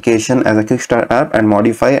application as a QuickStart app and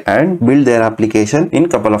modify and build their application in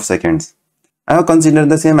couple of seconds. I have considered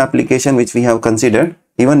the same application which we have considered.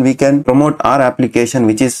 Even we can promote our application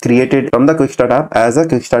which is created from the QuickStart app as a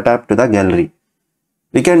QuickStart app to the gallery.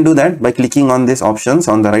 We can do that by clicking on these options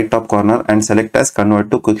on the right top corner and select as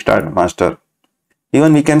convert to QuickStart master.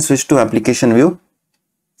 Even we can switch to application view,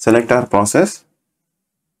 select our process.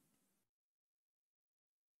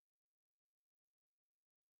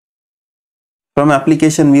 From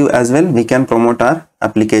application view as well, we can promote our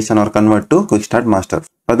application or convert to QuickStart master.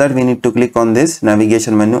 For that, we need to click on this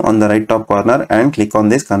navigation menu on the right top corner and click on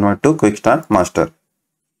this convert to QuickStart master.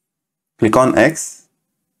 Click on X.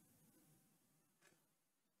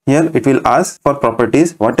 Here it will ask for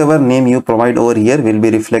properties. Whatever name you provide over here will be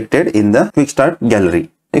reflected in the QuickStart gallery.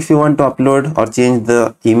 If you want to upload or change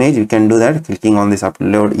the image, you can do that clicking on this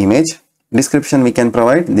upload image. Description we can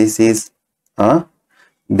provide. This is a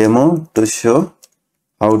demo to show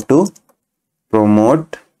how to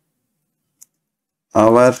promote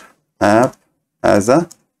our app as a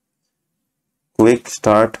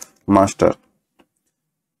QuickStart master.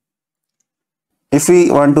 If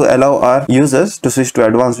we want to allow our users to switch to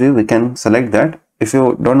advanced view, we can select that. If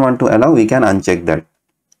you don't want to allow, we can uncheck that.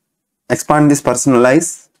 Expand this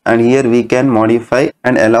personalize, and here we can modify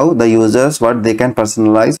and allow the users what they can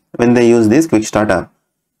personalize when they use this QuickStart app.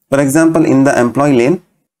 For example, in the employee lane,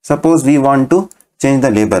 suppose we want to change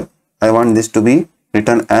the label. I want this to be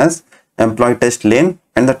written as employee test lane,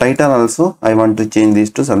 and the title also I want to change this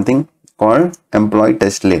to something called employee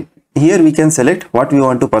test lane. Here we can select what we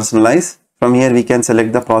want to personalize. From here we can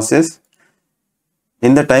select the process.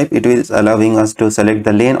 In the type, it is allowing us to select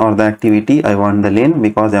the lane or the activity. I want the lane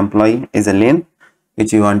because employee is a lane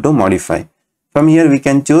which we want to modify. From here we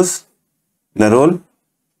can choose the role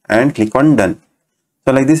and click on done.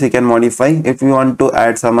 So like this we can modify. If we want to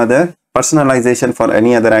add some other personalization for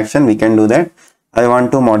any other action, we can do that. I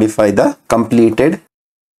want to modify the completed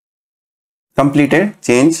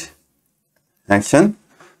change action.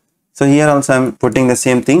 So here also I am putting the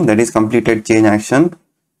same thing, that is completed change action.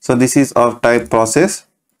 So this is of type process.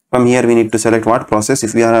 From here we need to select what process.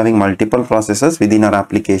 If we are having multiple processes within our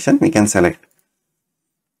application, we can select.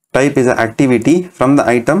 Type is an activity. From the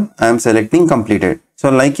item I am selecting completed. So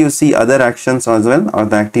like you see other actions as well, or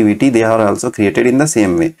the activity, they are also created in the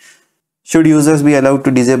same way. Should users be allowed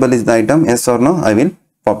to disable this item? Yes or no? I will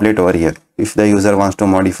populate over here. If the user wants to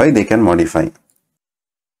modify, they can modify.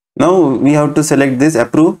 Now we have to select this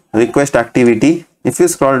approve request activity. If you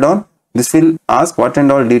scroll down, this will ask what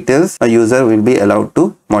and all details a user will be allowed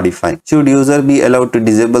to modify. Should user be allowed to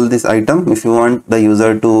disable this item? If you want the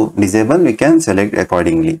user to disable, we can select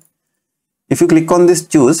accordingly. If you click on this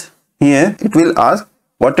choose, here it will ask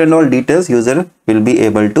what and all details user will be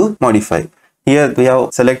able to modify. Here we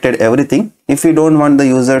have selected everything. If we don't want the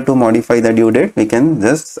user to modify the due date, we can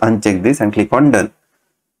just uncheck this and click on done,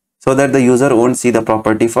 so that the user won't see the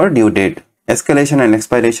property for due date. Escalation and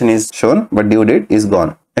expiration is shown, but due date is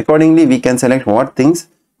gone. Accordingly, we can select what things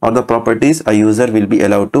or the properties a user will be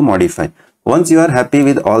allowed to modify. Once you are happy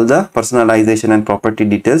with all the personalization and property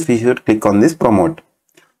details, we should click on this promote.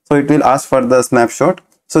 So it will ask for the snapshot.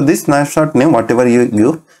 So this snapshot name, whatever you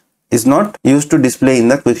give, is not used to display in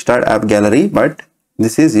the QuickStart app gallery, but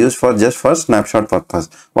this is used for just for snapshot purpose.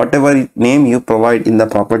 Whatever name you provide in the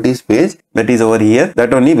properties page, that is over here,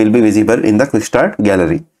 that only will be visible in the QuickStart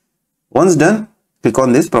gallery. Once done, click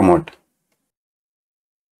on this promote.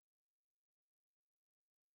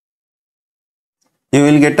 You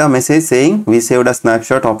will get a message saying we saved a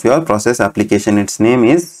snapshot of your process application. Its name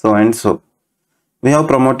is so and so. We have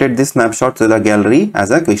promoted this snapshot to the gallery as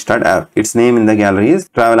a QuickStart app. Its name in the gallery is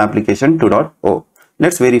Travel Application 2.0.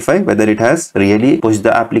 Let's verify whether it has really pushed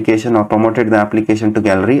the application or promoted the application to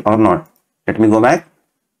gallery or not. Let me go back.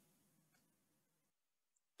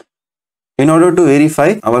 In order to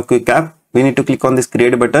verify our quick app, we need to click on this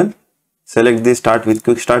create button. Select the start with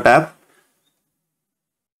QuickStart app.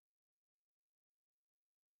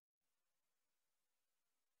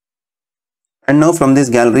 And now from this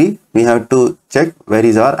gallery, we have to check where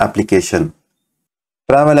is our application.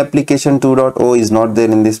 Travel Application 2.0 is not there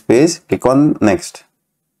in this page. Click on next.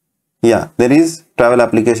 Yeah, there is Travel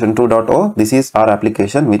Application 2.0. This is our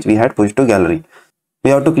application which we had pushed to gallery.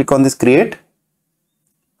 We have to click on this create.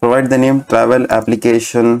 Provide the name Travel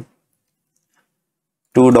Application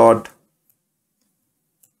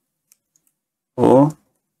 2.0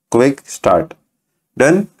 Quick Start.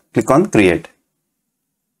 Then click on create.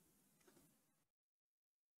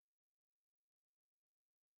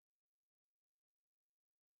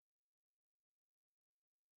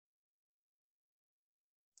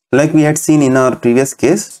 Like we had seen in our previous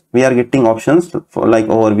case, we are getting options for like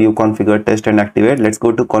overview, configure, test and activate. Let's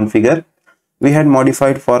go to configure. We had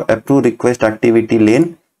modified for approve request activity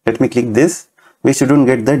lane. Let me click this. We shouldn't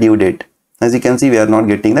get the due date. As you can see, we are not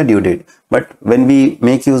getting the due date. But when we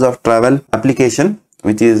make use of travel application,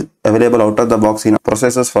 which is available out of the box in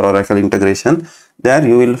processes for Oracle integration, there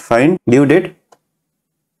you will find due date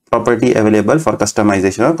property available for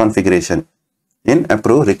customization or configuration in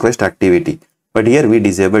approve request activity. But here we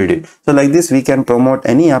disabled it. So like this, we can promote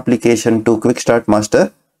any application to QuickStart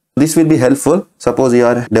Master. This will be helpful. Suppose you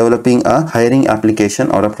are developing a hiring application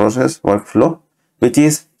or a process workflow, which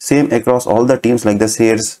is same across all the teams like the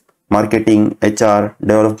sales, marketing, HR,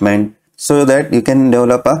 development, so that you can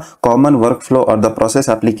develop a common workflow or the process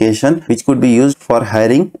application which could be used for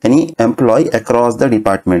hiring any employee across the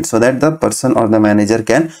department, so that the person or the manager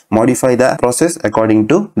can modify the process according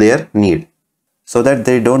to their need, so that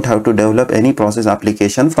they don't have to develop any process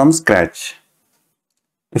application from scratch.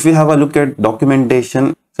 If we have a look at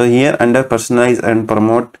documentation, so here under personalize and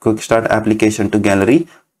promote QuickStart application to gallery,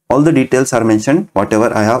 all the details are mentioned,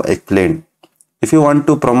 whatever I have explained. If you want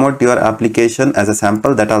to promote your application as a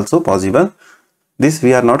sample, that also possible. This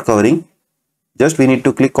we are not covering. Just we need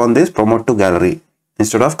to click on this promote to gallery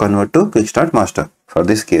instead of convert to QuickStart Master for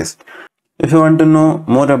this case. If you want to know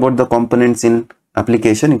more about the components in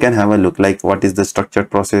application, you can have a look like what is the structured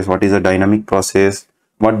process, what is a dynamic process,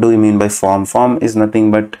 what do we mean by form. Form is nothing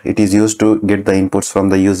but it is used to get the inputs from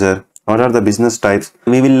the user. What are the business types?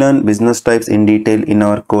 We will learn business types in detail in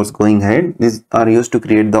our course going ahead. These are used to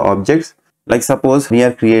create the objects. Like suppose we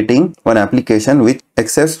are creating one application which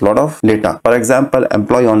accepts lot of data. For example,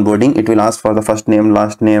 employee onboarding, it will ask for the first name,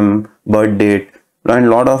 last name, birth date and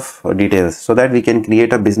lot of details, so that we can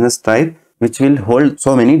create a business type which will hold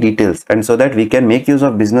so many details, and so that we can make use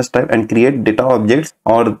of business type and create data objects,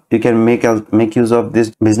 or you can make use of this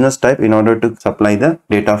business type in order to supply the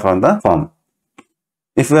data from the form.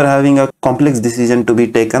 If we are having a complex decision to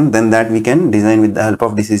be taken, then that we can design with the help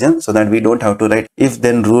of decision, so that we don't have to write if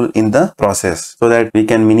then rule in the process, so that we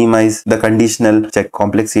can minimize the conditional check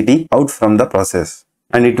complexity out from the process,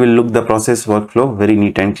 and it will look the process workflow very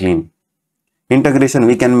neat and clean. Integration,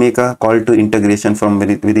 we can make a call to integration from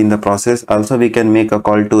within the process. Also, we can make a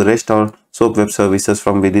call to REST or SOAP web services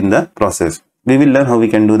from within the process. We will learn how we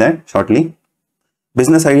can do that shortly.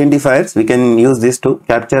 Business identifiers, we can use this to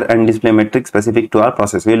capture and display metrics specific to our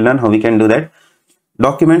process. We will learn how we can do that.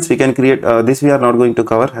 Documents, we can create, this we are not going to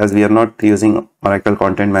cover as we are not using Oracle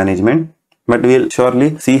content management, but we will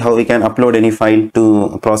surely see how we can upload any file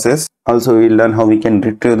to process. Also, we will learn how we can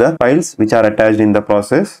retrieve the files which are attached in the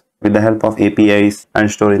process with the help of APIs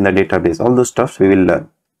and store in the database. All those stuffs we will learn.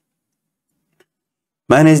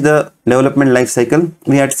 Manage the development life cycle.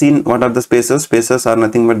 We had seen what are the spaces. Spaces are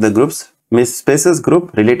nothing but the groups. Spaces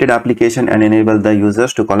group related application and enable the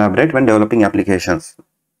users to collaborate when developing applications.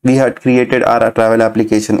 We had created our travel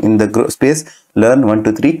application in the group space learn 1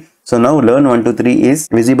 to 3. So now learn 1 to 3 is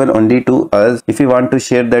visible only to us. If we want to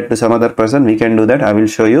share that to some other person, we can do that. I will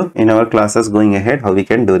show you in our classes going ahead how we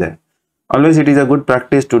can do that. Always it is a good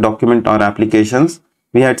practice to document our applications.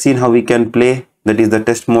 We had seen how we can play, that is the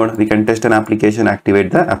test mode. We can test an application,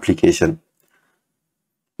 activate the application.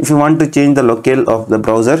 If you want to change the locale of the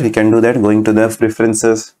browser, we can do that going to the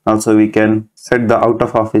preferences. Also, we can set the out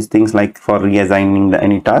of office things like for reassigning the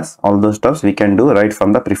any task. All those stuffs we can do right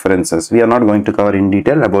from the preferences. We are not going to cover in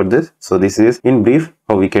detail about this. So this is in brief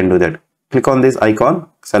how we can do that. Click on this icon,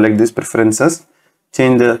 select these preferences,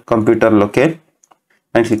 change the computer locale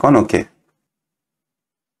and click on OK.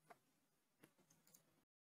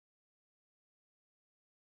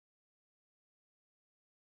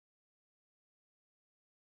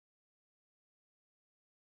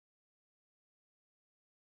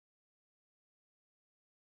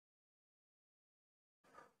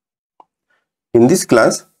 In this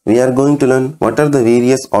class, we are going to learn what are the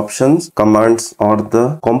various options, commands or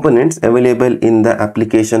the components available in the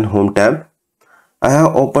application home tab. I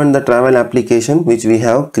have opened the travel application which we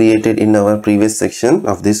have created in our previous section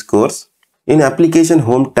of this course. In application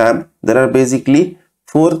home tab, there are basically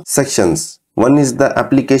 4 sections. One is the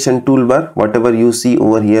application toolbar. Whatever you see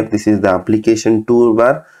over here, this is the application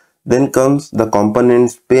toolbar. Then comes the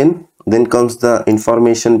components pane. Then comes the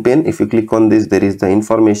information pane. If you click on this, there is the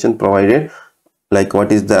information provided, like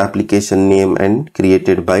what is the application name and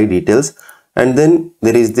created by details. And then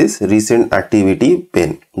there is this recent activity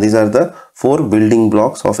pane. These are the 4 building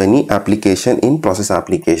blocks of any application in process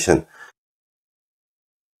application.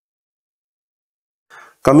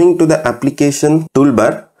 Coming to the application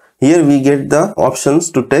toolbar, here we get the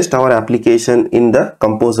options to test our application in the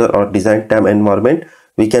composer or design tab environment.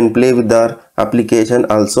 We can play with our application.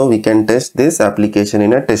 Also, we can test this application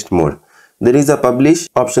in a test mode. There is a publish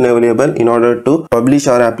option available. In order to publish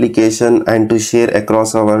our application and to share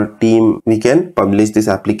across our team, we can publish this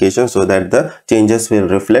application so that the changes will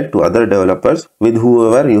reflect to other developers with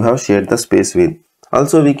whoever you have shared the space with.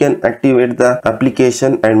 Also, we can activate the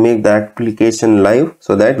application and make the application live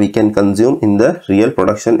so that we can consume in the real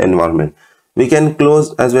production environment. We can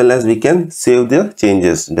close as well as we can save the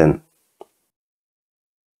changes done.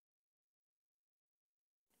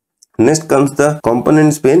 Next comes the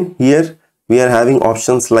components pane. Here we are having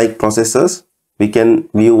options like processors. We can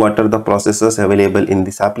view what are the processors available in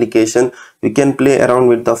this application. We can play around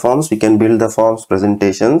with the forms. We can build the forms,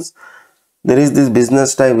 presentations. There is this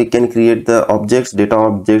business type. We can create the objects, data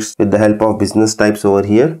objects with the help of business types over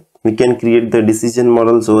here. We can create the decision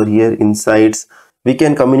models over here, insights. We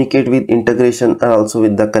can communicate with integration and also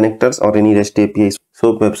with the connectors or any REST APIs,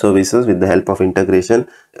 SOAP web services with the help of integration.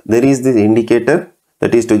 There is this indicator.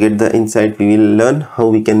 That is to get the insight. We will learn how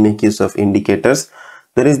we can make use of indicators.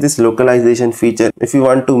 There is this localization feature. If you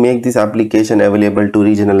want to make this application available to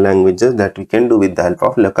regional languages, that we can do with the help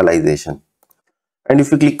of localization. And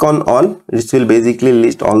if you click on all, this will basically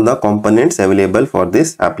list all the components available for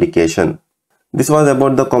this application. This was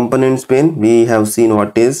about the components pane. We have seen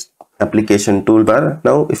what is application toolbar.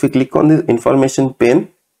 Now, if you click on this information pane,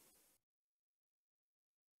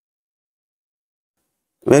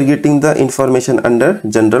 we're getting the information under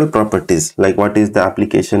general properties, like what is the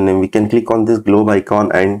application name. We can click on this globe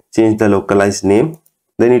icon and change the localized name.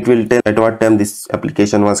 Then it will tell at what time this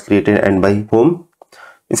application was created and by whom.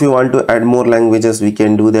 If you want to add more languages, we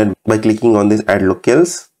can do that by clicking on this add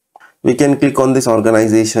locales. We can click on this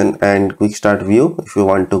organization and QuickStart view. If you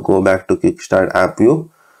want to go back to QuickStart app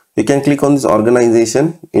view, you can click on this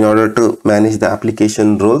organization in order to manage the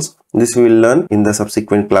application roles. This we will learn in the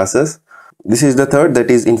subsequent classes. This is the third, that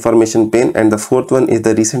is information pane, and the fourth one is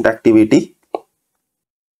the recent activity.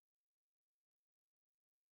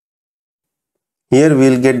 Here we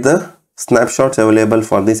will get the snapshots available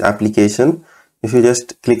for this application. If you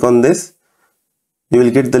just click on this, you will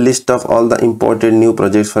get the list of all the imported new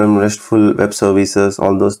projects from RESTful web services,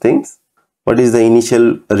 all those things. What is the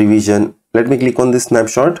initial revision? Let me click on this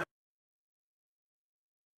snapshot.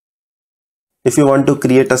 If you want to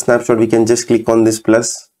create a snapshot, we can just click on this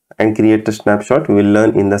plus and create a snapshot. We will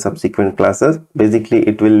learn in the subsequent classes. Basically,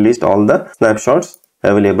 it will list all the snapshots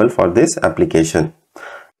available for this application.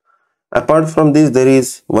 Apart from this, there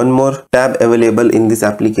is one more tab available in this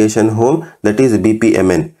application home, that is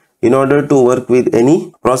BPMN. In order to work with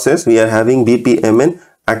any process, we are having BPMN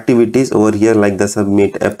activities over here, like the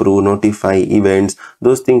submit, approve, notify, events.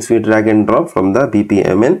 Those things we drag and drop from the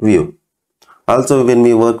BPMN view. Also, when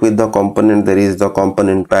we work with the component, there is the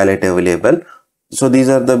component palette available. So these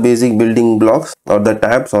are the basic building blocks or the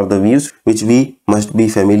tabs or the views which we must be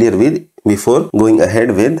familiar with before going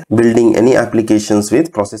ahead with building any applications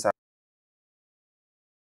with process.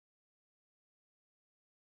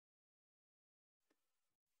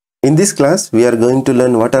 In this class, we are going to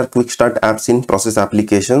learn what are QuickStart apps in process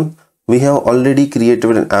application. We have already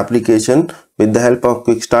created an application with the help of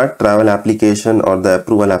QuickStart travel application or the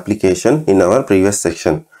approval application in our previous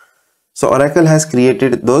section. So Oracle has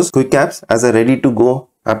created those quick apps as a ready to go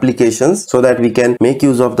applications so that we can make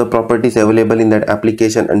use of the properties available in that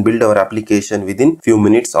application and build our application within few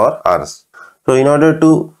minutes or hours. So in order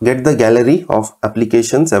to get the gallery of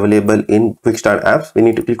applications available in QuickStart apps, we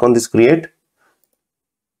need to click on this create,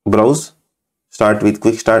 browse, start with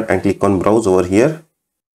QuickStart and click on browse over here.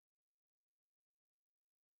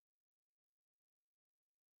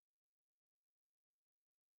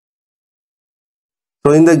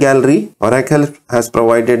 So in the gallery, Oracle has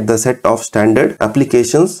provided the set of standard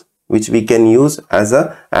applications which we can use as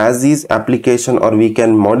a as-is application, or we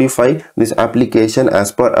can modify this application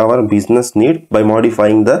as per our business need by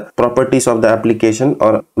modifying the properties of the application.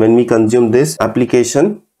 Or when we consume this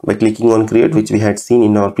application by clicking on create, which we had seen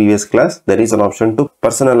in our previous class, there is an option to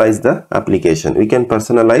personalize the application. We can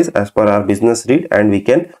personalize as per our business need and we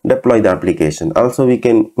can deploy the application. Also, we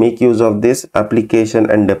can make use of this application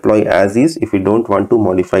and deploy as is if we don't want to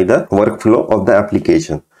modify the workflow of the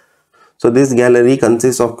application. So this gallery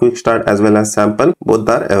consists of QuickStart as well as sample. Both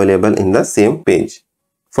are available in the same page.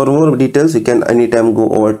 For more details, you can anytime go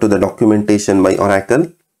over to the documentation by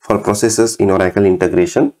Oracle for processes in Oracle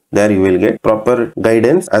integration. There you will get proper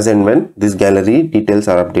guidance as and when this gallery details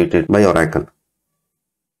are updated by Oracle.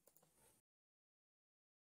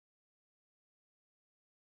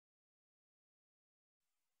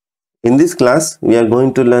 In this class, we are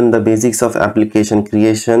going to learn the basics of application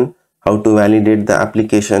creation, how to validate the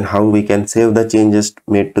application, how we can save the changes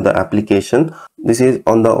made to the application. This is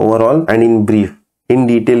on the overall and in brief. In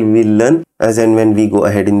detail, we will learn as and when we go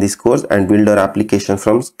ahead in this course and build our application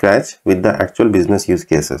from scratch with the actual business use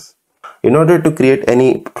cases. In order to create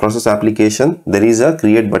any process application, there is a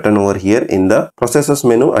create button over here in the processes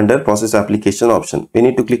menu under process application option. We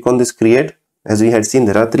need to click on this create. As we had seen,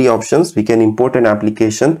 there are three options. We can import an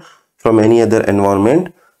application from any other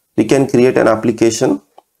environment. We can create an application.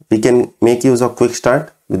 We can make use of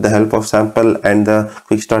QuickStart with the help of sample and the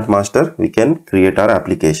QuickStart master. We can create our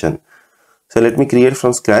application. So let me create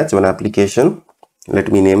from scratch one application.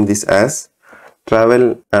 Let me name this as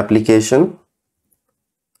travel application.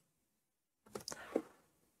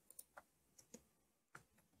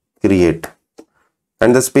 Create.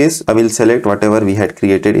 And the space, I will select whatever we had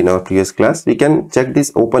created in our previous class. We can check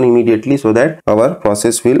this open immediately so that our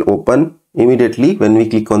process will open immediately when we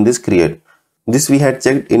click on this create. This we had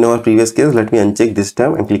checked in our previous case. Let me uncheck this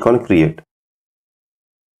time and click on create.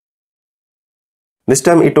 This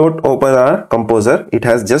time it won't open our composer. It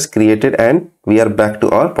has just created and we are back to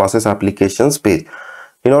our process applications page.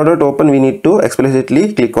 In order to open, we need to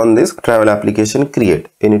explicitly click on this travel application create.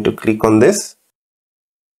 We need to click on this.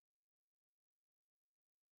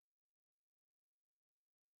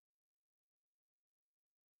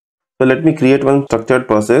 So let me create one structured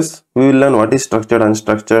process. We will learn what is structured and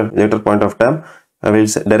unstructured later point of time. I will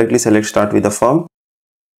directly select start with the form.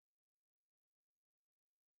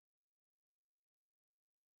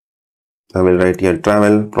 I will write here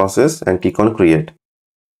travel process and click on create.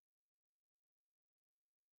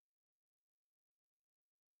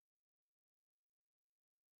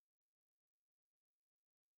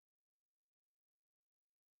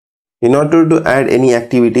 In order to add any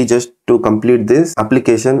activity just to complete this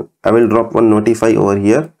application, I will drop one notify over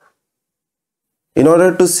here. In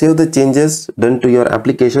order to save the changes done to your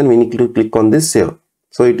application, we need to click on this save.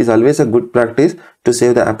 So it is always a good practice to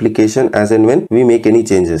save the application as and when we make any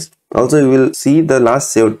changes. Also, you will see the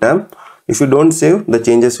last save tab. If you don't save, the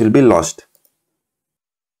changes will be lost.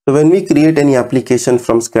 So when we create any application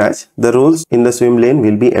from scratch, the roles in the swim lane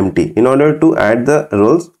will be empty. In order to add the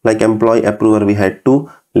roles like employee approver, we had two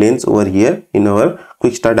lanes over here in our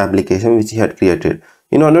QuickStart application which we had created.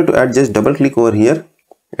 In order to add, just double click over here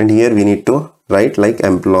and here we need to write like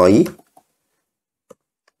employee.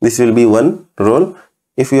 This will be one role.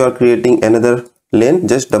 If you are creating another lane,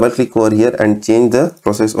 just double click over here and change the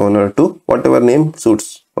process owner to whatever name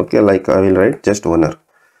suits. Okay, like I will write just owner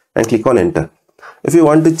and click on enter. If you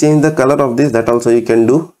want to change the color of this, that also you can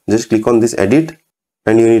do. Just click on this edit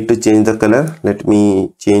and you need to change the color. Let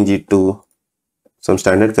me change it to some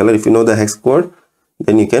standard color. If you know the hex code,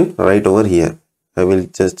 then you can write over here. I will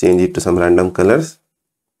just change it to some random colors.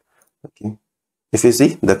 Okay. If you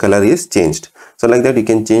see, the color is changed. So like that you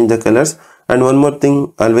can change the colors. And one more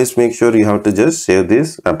thing, always make sure you have to just save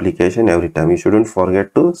this application every time. You shouldn't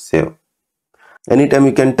forget to save. Anytime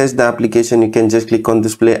you can test the application, you can just click on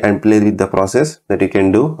display and play with the process that you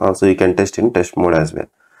can do. Also, you can test in test mode as well.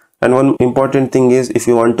 And one important thing is, if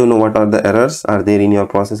you want to know what are the errors are there in your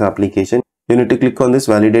process application, you need to click on this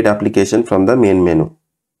validate application from the main menu.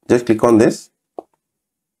 Just click on this.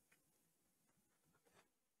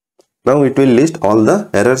 Now it will list all the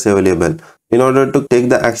errors available. In order to take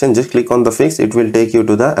the action, just click on the fix. It will take you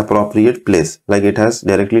to the appropriate place. Like it has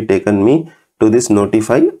directly taken me to this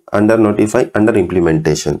notify under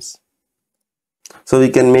implementations. So we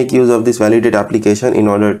can make use of this validate application in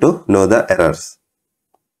order to know the errors.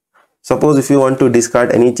 Suppose if you want to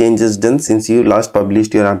discard any changes done since you last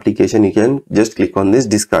published your application, you can just click on this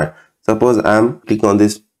discard. Suppose I am clicking on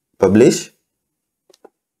this publish.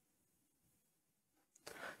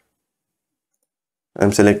 I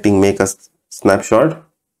am selecting make a snapshot,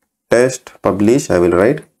 test, publish. I will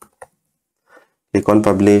write. Click on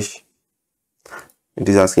publish. It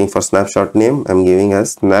is asking for snapshot name. I am giving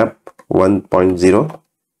as snap 1.0.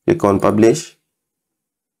 Click on publish.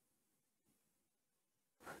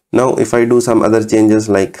 Now if I do some other changes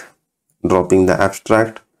like dropping the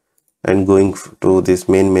abstract and going to this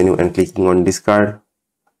main menu and clicking on discard,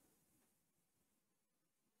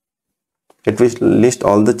 it will list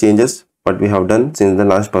all the changes what we have done since the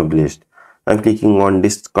last published. I'm clicking on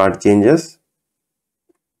discard changes.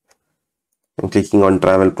 I'm clicking on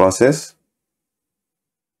travel process.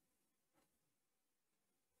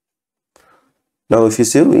 Now if you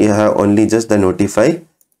see, we have only just the notify.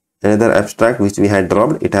 Another abstract which we had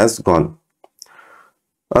dropped, it has gone.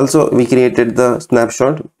 Also we created the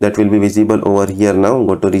snapshot that will be visible over here. Now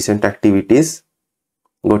go to recent activities,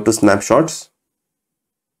 go to snapshots.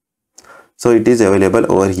 So it is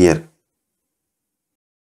available over here.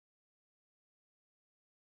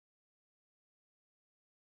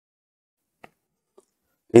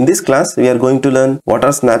 In this class, we are going to learn what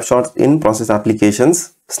are snapshots in process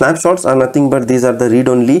applications. Snapshots are nothing but these are the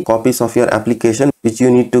read-only copies of your application which you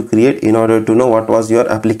need to create in order to know what was your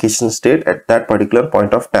application state at that particular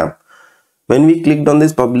point of time. When we clicked on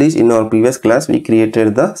this publish in our previous class, we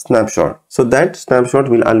created the snapshot. So that snapshot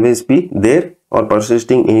will always be there or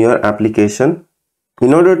persisting in your application.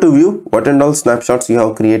 In order to view what and all snapshots you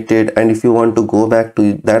have created, and if you want to go back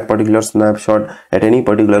to that particular snapshot at any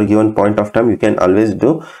particular given point of time, you can always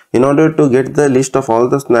do. In order to get the list of all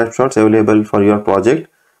the snapshots available for your project,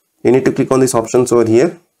 you need to click on these options over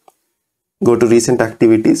here. Go to recent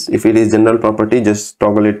activities. If it is general property, just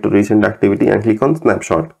toggle it to recent activity and click on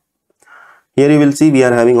snapshot. Here you will see we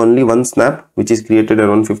are having only one snap which is created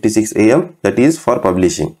around 56 AM, that is for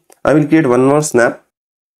publishing. I will create one more snap.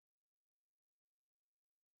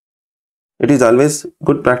 It is always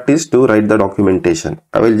good practice to write the documentation.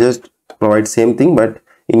 I will just provide same thing, but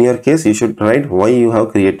in your case you should write why you have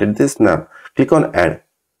created this snap. Click on add.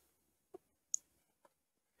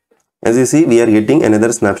 As you see, we are getting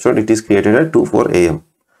another snapshot. It is created at 2:04 AM.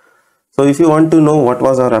 So if you want to know what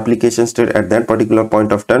was our application state at that particular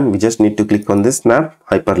point of time, we just need to click on this snap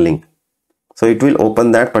hyperlink. So it will open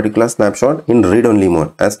that particular snapshot in read-only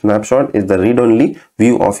mode, as snapshot is the read-only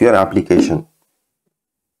view of your application.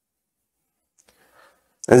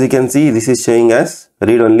 As you can see, this is showing as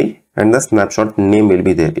read-only and the snapshot name will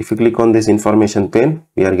be there. If you click on this information pane,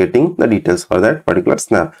 we are getting the details for that particular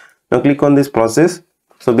snap. Now click on this process.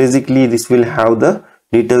 So basically this will have the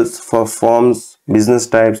details for forms, business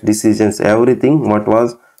types, decisions, everything what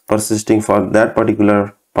was persisting for that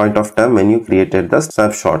particular point of time when you created the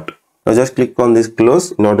snapshot. Now just click on this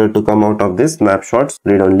close in order to come out of this snapshots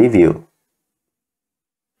read-only view.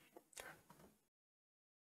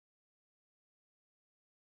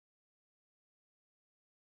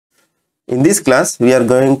 In this class, we are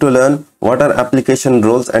going to learn what are application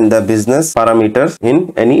roles and the business parameters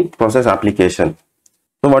in any process application.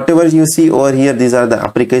 So whatever you see over here, these are the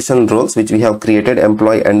application roles which we have created,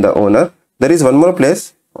 employee and the owner. There is one more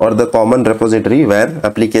place or the common repository where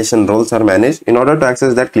application roles are managed. In order to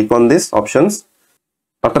access that, click on this options.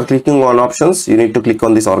 After clicking on options, you need to click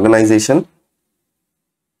on this organization.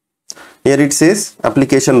 Here it says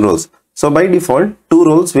application roles. So by default, two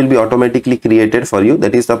roles will be automatically created for you,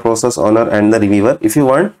 that is the process owner and the reviewer. If you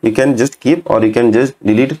want, you can just keep or you can just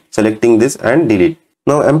delete, selecting this and delete.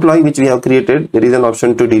 Now employee which we have created, there is an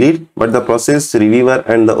option to delete, but the process, reviewer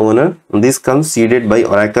and the owner, this comes seeded by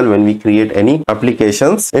Oracle when we create any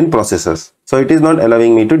applications in processes. So it is not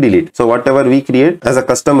allowing me to delete. So whatever we create as a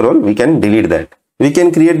custom role, we can delete that. We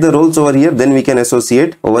can create the roles over here, then we can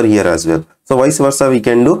associate over here as well. So vice versa we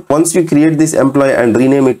can do. Once you create this employee and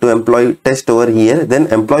rename it to employee test over here, then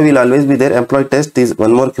employee will always be there. Employee test is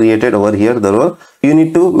one more created over here, the role. You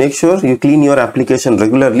need to make sure you clean your application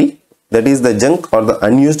regularly. That is the junk or the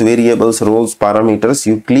unused variables, roles, parameters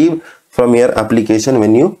you cleave from your application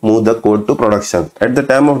when you move the code to production. At the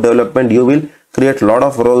time of development, you will create a lot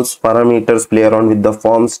of roles, parameters, play around with the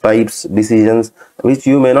forms, types, decisions, which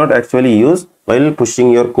you may not actually use while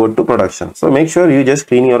pushing your code to production. So make sure you just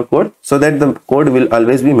clean your code so that the code will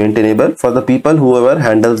always be maintainable for the people whoever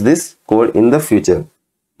handles this code in the future.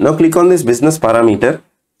 Now click on this business parameter.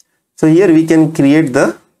 So here we can create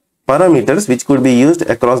the parameters which could be used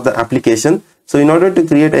across the application. So in order to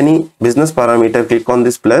create any business parameter, click on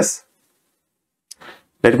this plus.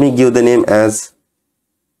 Let me give the name as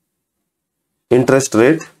interest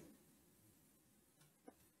rate.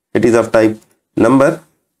 It is of type number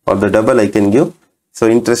or the double I can give. So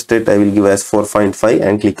interest rate I will give as 4.5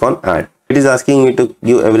 and click on add. It is asking me to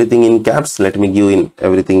give everything in caps. Let me give in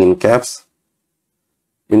everything in caps.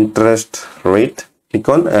 Interest rate, click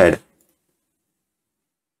on add.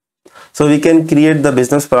 So we can create the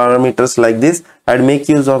business parameters like this and make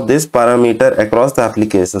use of this parameter across the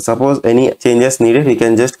application. Suppose any changes needed, we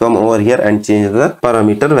can just come over here and change the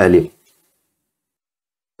parameter value.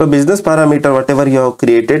 So business parameter, whatever you have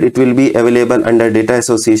created, it will be available under data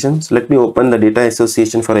association. So let me open the data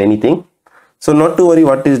association for anything. So not to worry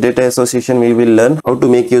what is data association, we will learn how to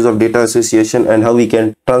make use of data association and how we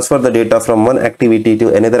can transfer the data from one activity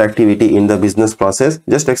to another activity in the business process.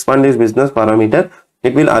 Just expand this business parameter.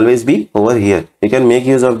 It will always be over here. You can make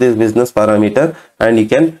use of this business parameter and you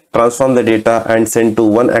can transform the data and send to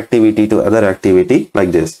one activity to other activity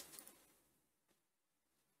like this.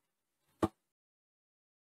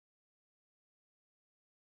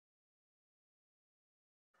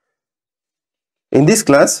 In this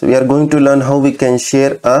class, we are going to learn how we can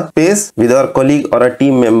share a space with our colleague or a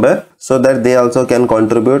team member so that they also can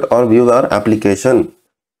contribute or view our application.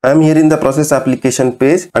 I am here in the process application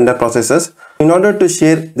page under processes. In order to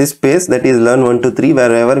share this space, that is learn 1 to 3,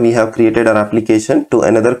 wherever we have created our application to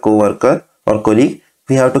another co-worker or colleague,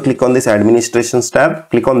 we have to click on this administration tab.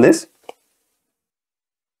 Click on this.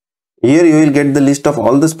 Here you will get the list of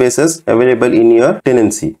all the spaces available in your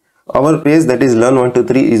tenancy. Our page, that is learn 1 to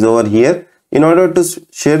 3, is over here. In order to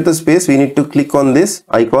share the space, we need to click on this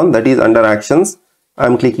icon, that is under actions. I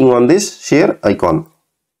am clicking on this share icon.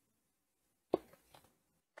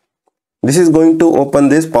 This is going to open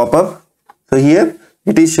this pop-up. So here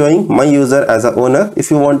it is showing my user as a owner.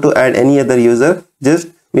 If you want to add any other user, just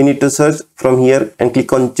we need to search from here and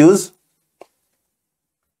click on choose.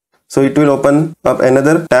 So it will open up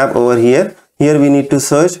another tab over here. Here we need to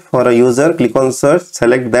search for a user. Click on search,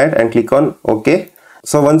 select that and click on OK.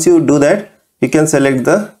 So once you do that, you can select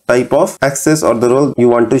the type of access or the role you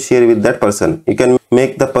want to share with that person. You can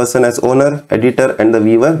make the person as owner, editor and the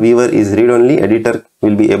viewer. Viewer is read only, editor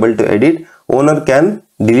will be able to edit. Owner can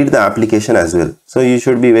delete the application as well. So you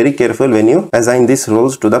should be very careful when you assign these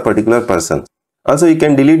roles to the particular person. Also you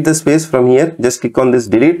can delete the space from here. Just click on this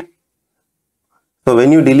delete. So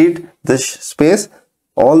when you delete the space,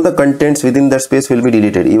 all the contents within that space will be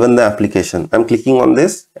deleted, even the application. I'm clicking on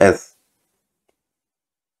this S.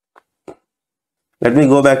 Let me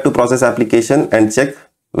go back to process application and check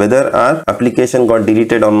whether our application got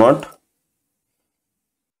deleted or not.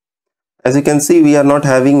 As you can see, we are not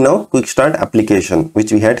having now QuickStart application,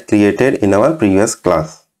 which we had created in our previous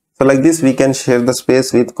class. So like this, we can share the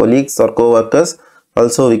space with colleagues or co-workers.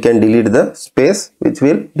 Also, we can delete the space, which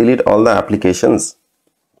will delete all the applications.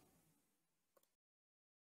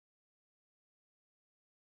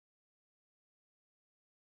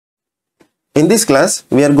 In this class,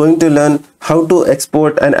 we are going to learn how to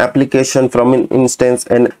export an application from an instance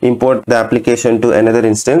and import the application to another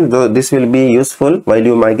instance. Though this will be useful while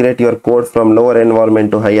you migrate your code from lower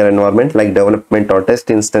environment to higher environment like development or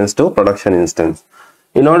test instance to production instance.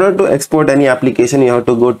 In order to export any application, you have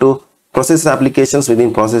to go to process applications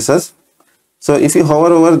within processes. So if you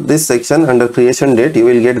hover over this section under creation date, you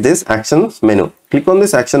will get this actions menu. Click on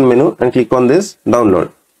this action menu and click on this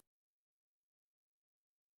download.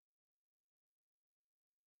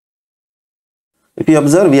 If you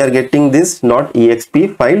observe, we are getting this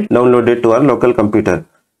 .exp file downloaded to our local computer.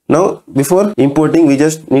 Now, before importing, we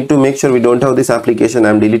just need to make sure we don't have this application. I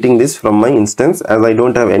am deleting this from my instance as I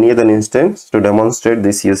don't have any other instance to demonstrate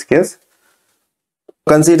this use case.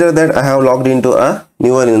 Consider that I have logged into a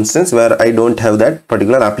newer instance where I don't have that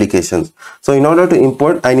particular application. So in order to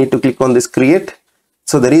import, I need to click on this create.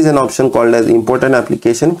 So there is an option called as import an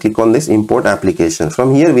application. Click on this import application.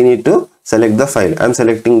 From here we need to select the file. I am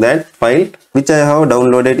selecting that file which I have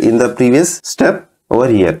downloaded in the previous step over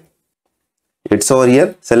here. It's over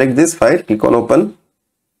here. Select this file. Click on open.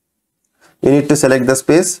 You need to select the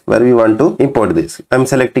space where we want to import this. I am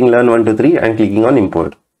selecting learn 1 to 3 and clicking on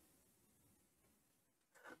import.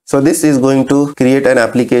 So this is going to create an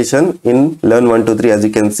application in learn 1 to 3. As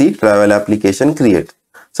you can see, travel application create.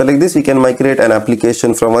 So like this, we can migrate an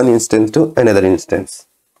application from one instance to another instance.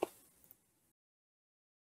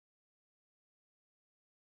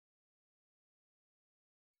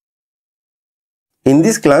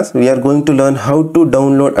 this class, we are going to learn how to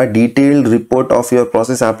download a detailed report of your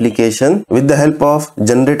process application with the help of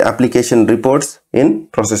generate application reports in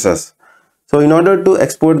processes. So in order to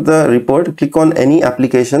export the report, click on any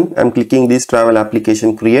application. I'm clicking this travel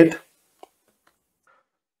application create.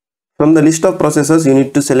 From the list of processes, you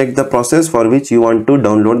need to select the process for which you want to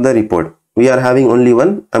download the report. We are having only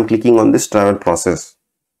one. I'm clicking on this travel process.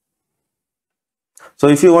 So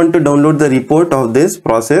if you want to download the report of this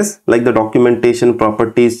process, like the documentation,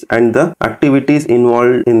 properties and the activities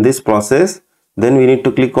involved in this process, then we need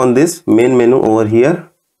to click on this main menu over here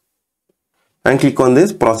and click on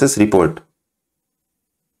this process report.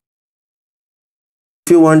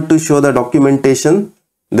 If you want to show the documentation,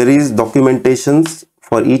 there is documentations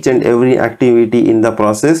for each and every activity in the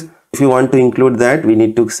process. If you want to include that, we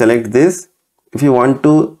need to select this. If you want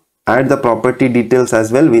to add the property details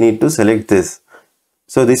as well, we need to select this.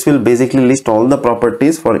 So this will basically list all the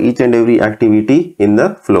properties for each and every activity in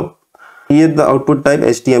the flow. Here the output type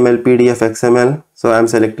HTML, PDF, XML. So I am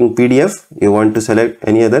selecting PDF. You want to select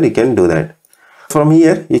any other, you can do that. From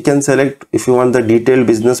here you can select if you want the detailed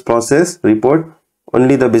business process report,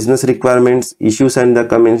 only the business requirements, issues and the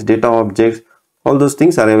comments, data objects, all those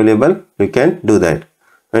things are available. You can do that.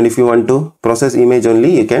 And if you want to process image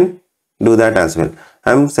only, you can do that as well.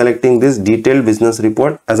 I am selecting this detailed business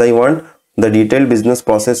report as I want the detailed business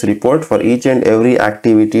process report for each and every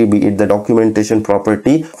activity, be it the documentation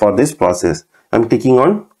property for this process. I'm clicking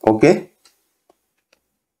on OK.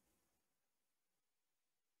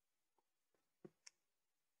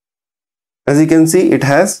 As you can see, it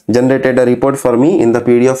has generated a report for me in the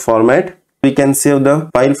PDF format. We can save the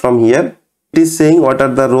file from here. It is saying what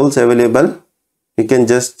are the roles available. You can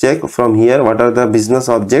just check from here what are the business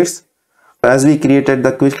objects. As we created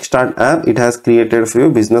the QuickStart app, it has created few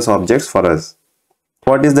business objects for us.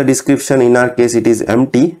 What is the description? In our case, it is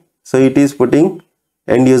empty. So it is putting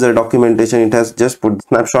end user documentation. It has just put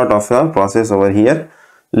snapshot of the process over here.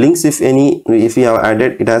 Links, if any, if we have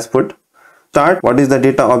added, it has put. Start, what is the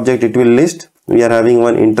data object? It will list. We are having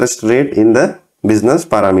one interest rate in the business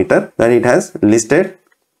parameter that it has listed.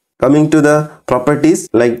 Coming to the properties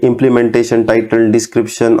like implementation, title,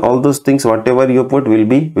 description, all those things, whatever you put will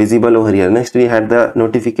be visible over here. Next we had the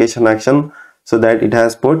notification action, so that it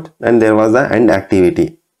has put, and there was the end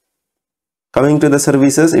activity. Coming to the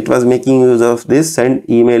services, it was making use of this send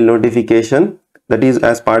email notification, that is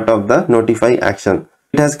as part of the notify action.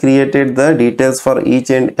 It has created the details for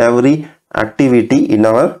each and every activity in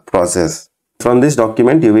our process. From this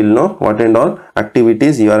document, you will know what and all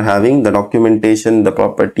activities you are having, the documentation, the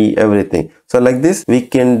property, everything. So like this, we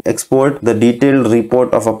can export the detailed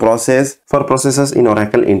report of a process for processes in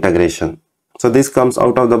Oracle integration. So this comes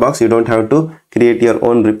out of the box. You don't have to create your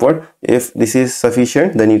own report. If this is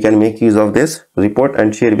sufficient, then you can make use of this report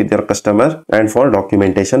and share with your customer and for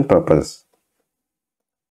documentation purpose.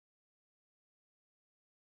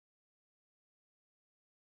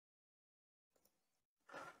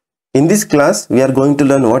 In this class, we are going to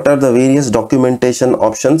learn what are the various documentation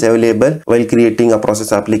options available while creating a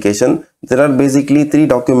process application. There are basically three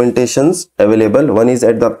documentations available. One is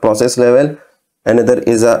at the process level, another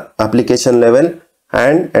is a application level,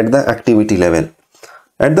 and at the activity level.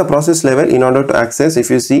 At the process level, in order to access, if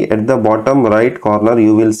you see at the bottom right corner,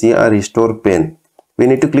 you will see a restore pane. We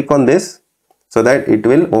need to click on this so that it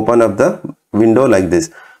will open up the window like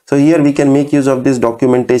this. So here we can make use of this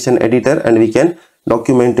documentation editor and we can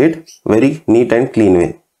document it very neat and clean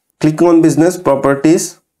way. Click on business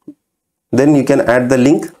properties, then you can add the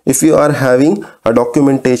link. If you are having a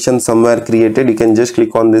documentation somewhere created, you can just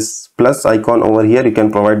click on this plus icon over here. You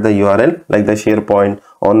can provide the URL like the SharePoint,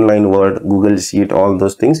 online Word, Google Sheet, all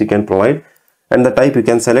those things you can provide, and the type you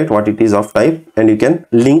can select what it is of type, and you can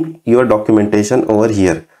link your documentation over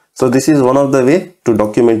here. So this is one of the way to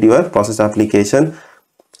document your process application.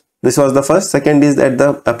 This was the first. Second is at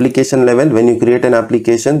the application level. When you create an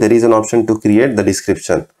application, there is an option to create the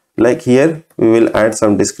description. Like here, we will add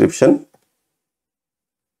some description.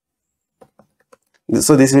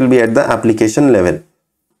 So this will be at the application level.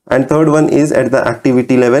 And third one is at the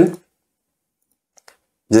activity level.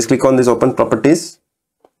 Just click on this open properties.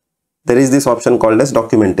 There is this option called as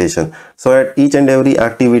documentation. So at each and every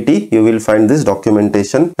activity, you will find this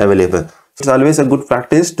documentation available. It's always a good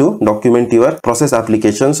practice to document your process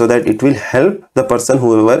application so that it will help the person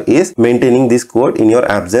whoever is maintaining this code in your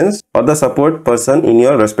absence, or the support person in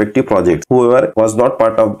your respective project. Whoever was not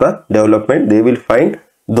part of the development, they will find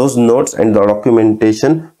those notes and the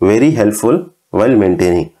documentation very helpful while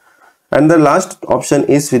maintaining. And the last option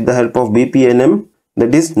is with the help of BPNM,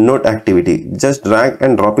 that is note activity. Just drag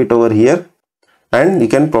and drop it over here and you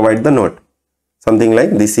can provide the note. Something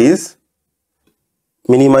like this is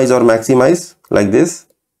minimize or maximize like this,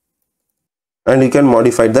 and you can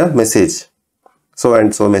modify the message. So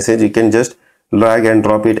and so message, you can just drag and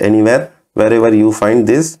drop it anywhere wherever you find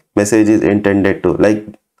this message is intended to. Like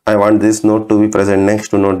I want this note to be present next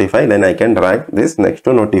to notify, then I can drag this next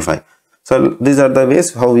to notify. So these are the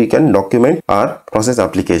ways how we can document our process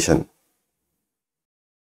application.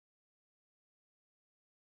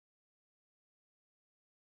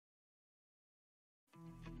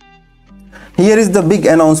 Here is the big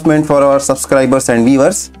announcement for our subscribers and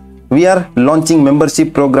viewers. We are launching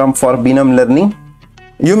membership program for Beenam Learning.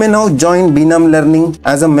 You may now join Beenam Learning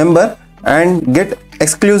as a member and get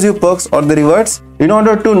exclusive perks or the rewards. In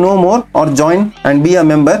order to know more or join and be a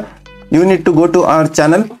member, you need to go to our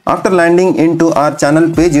channel. After landing into our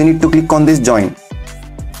channel page, you need to click on this join.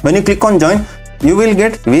 When you click on join, you will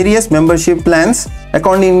get various membership plans.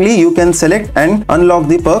 Accordingly, you can select and unlock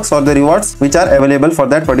the perks or the rewards which are available for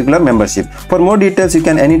that particular membership. For more details, you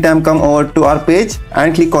can anytime come over to our page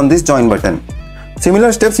and click on this join button.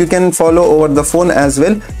 Similar steps you can follow over the phone as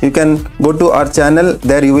well. You can go to our channel,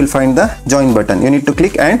 there you will find the join button. You need to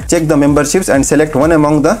click and check the memberships and select one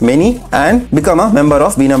among the many and become a member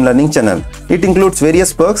of Beenam Learning channel. It includes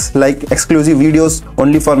various perks like exclusive videos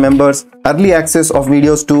only for members, early access of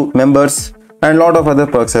videos to members, and lot of other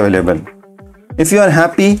perks available. If you are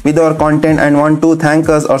happy with our content and want to thank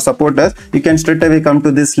us or support us, you can straight away come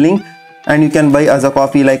to this link and you can buy us a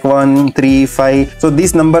coffee like 1, 3, 5. So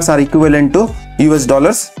these numbers are equivalent to US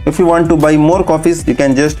dollars. If you want to buy more coffees, you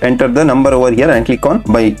can just enter the number over here and click on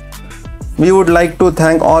buy. We would like to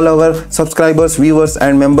thank all our subscribers, viewers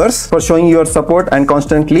and members for showing your support and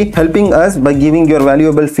constantly helping us by giving your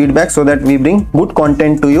valuable feedback so that we bring good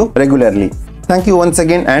content to you regularly. Thank you once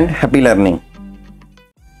again and happy learning.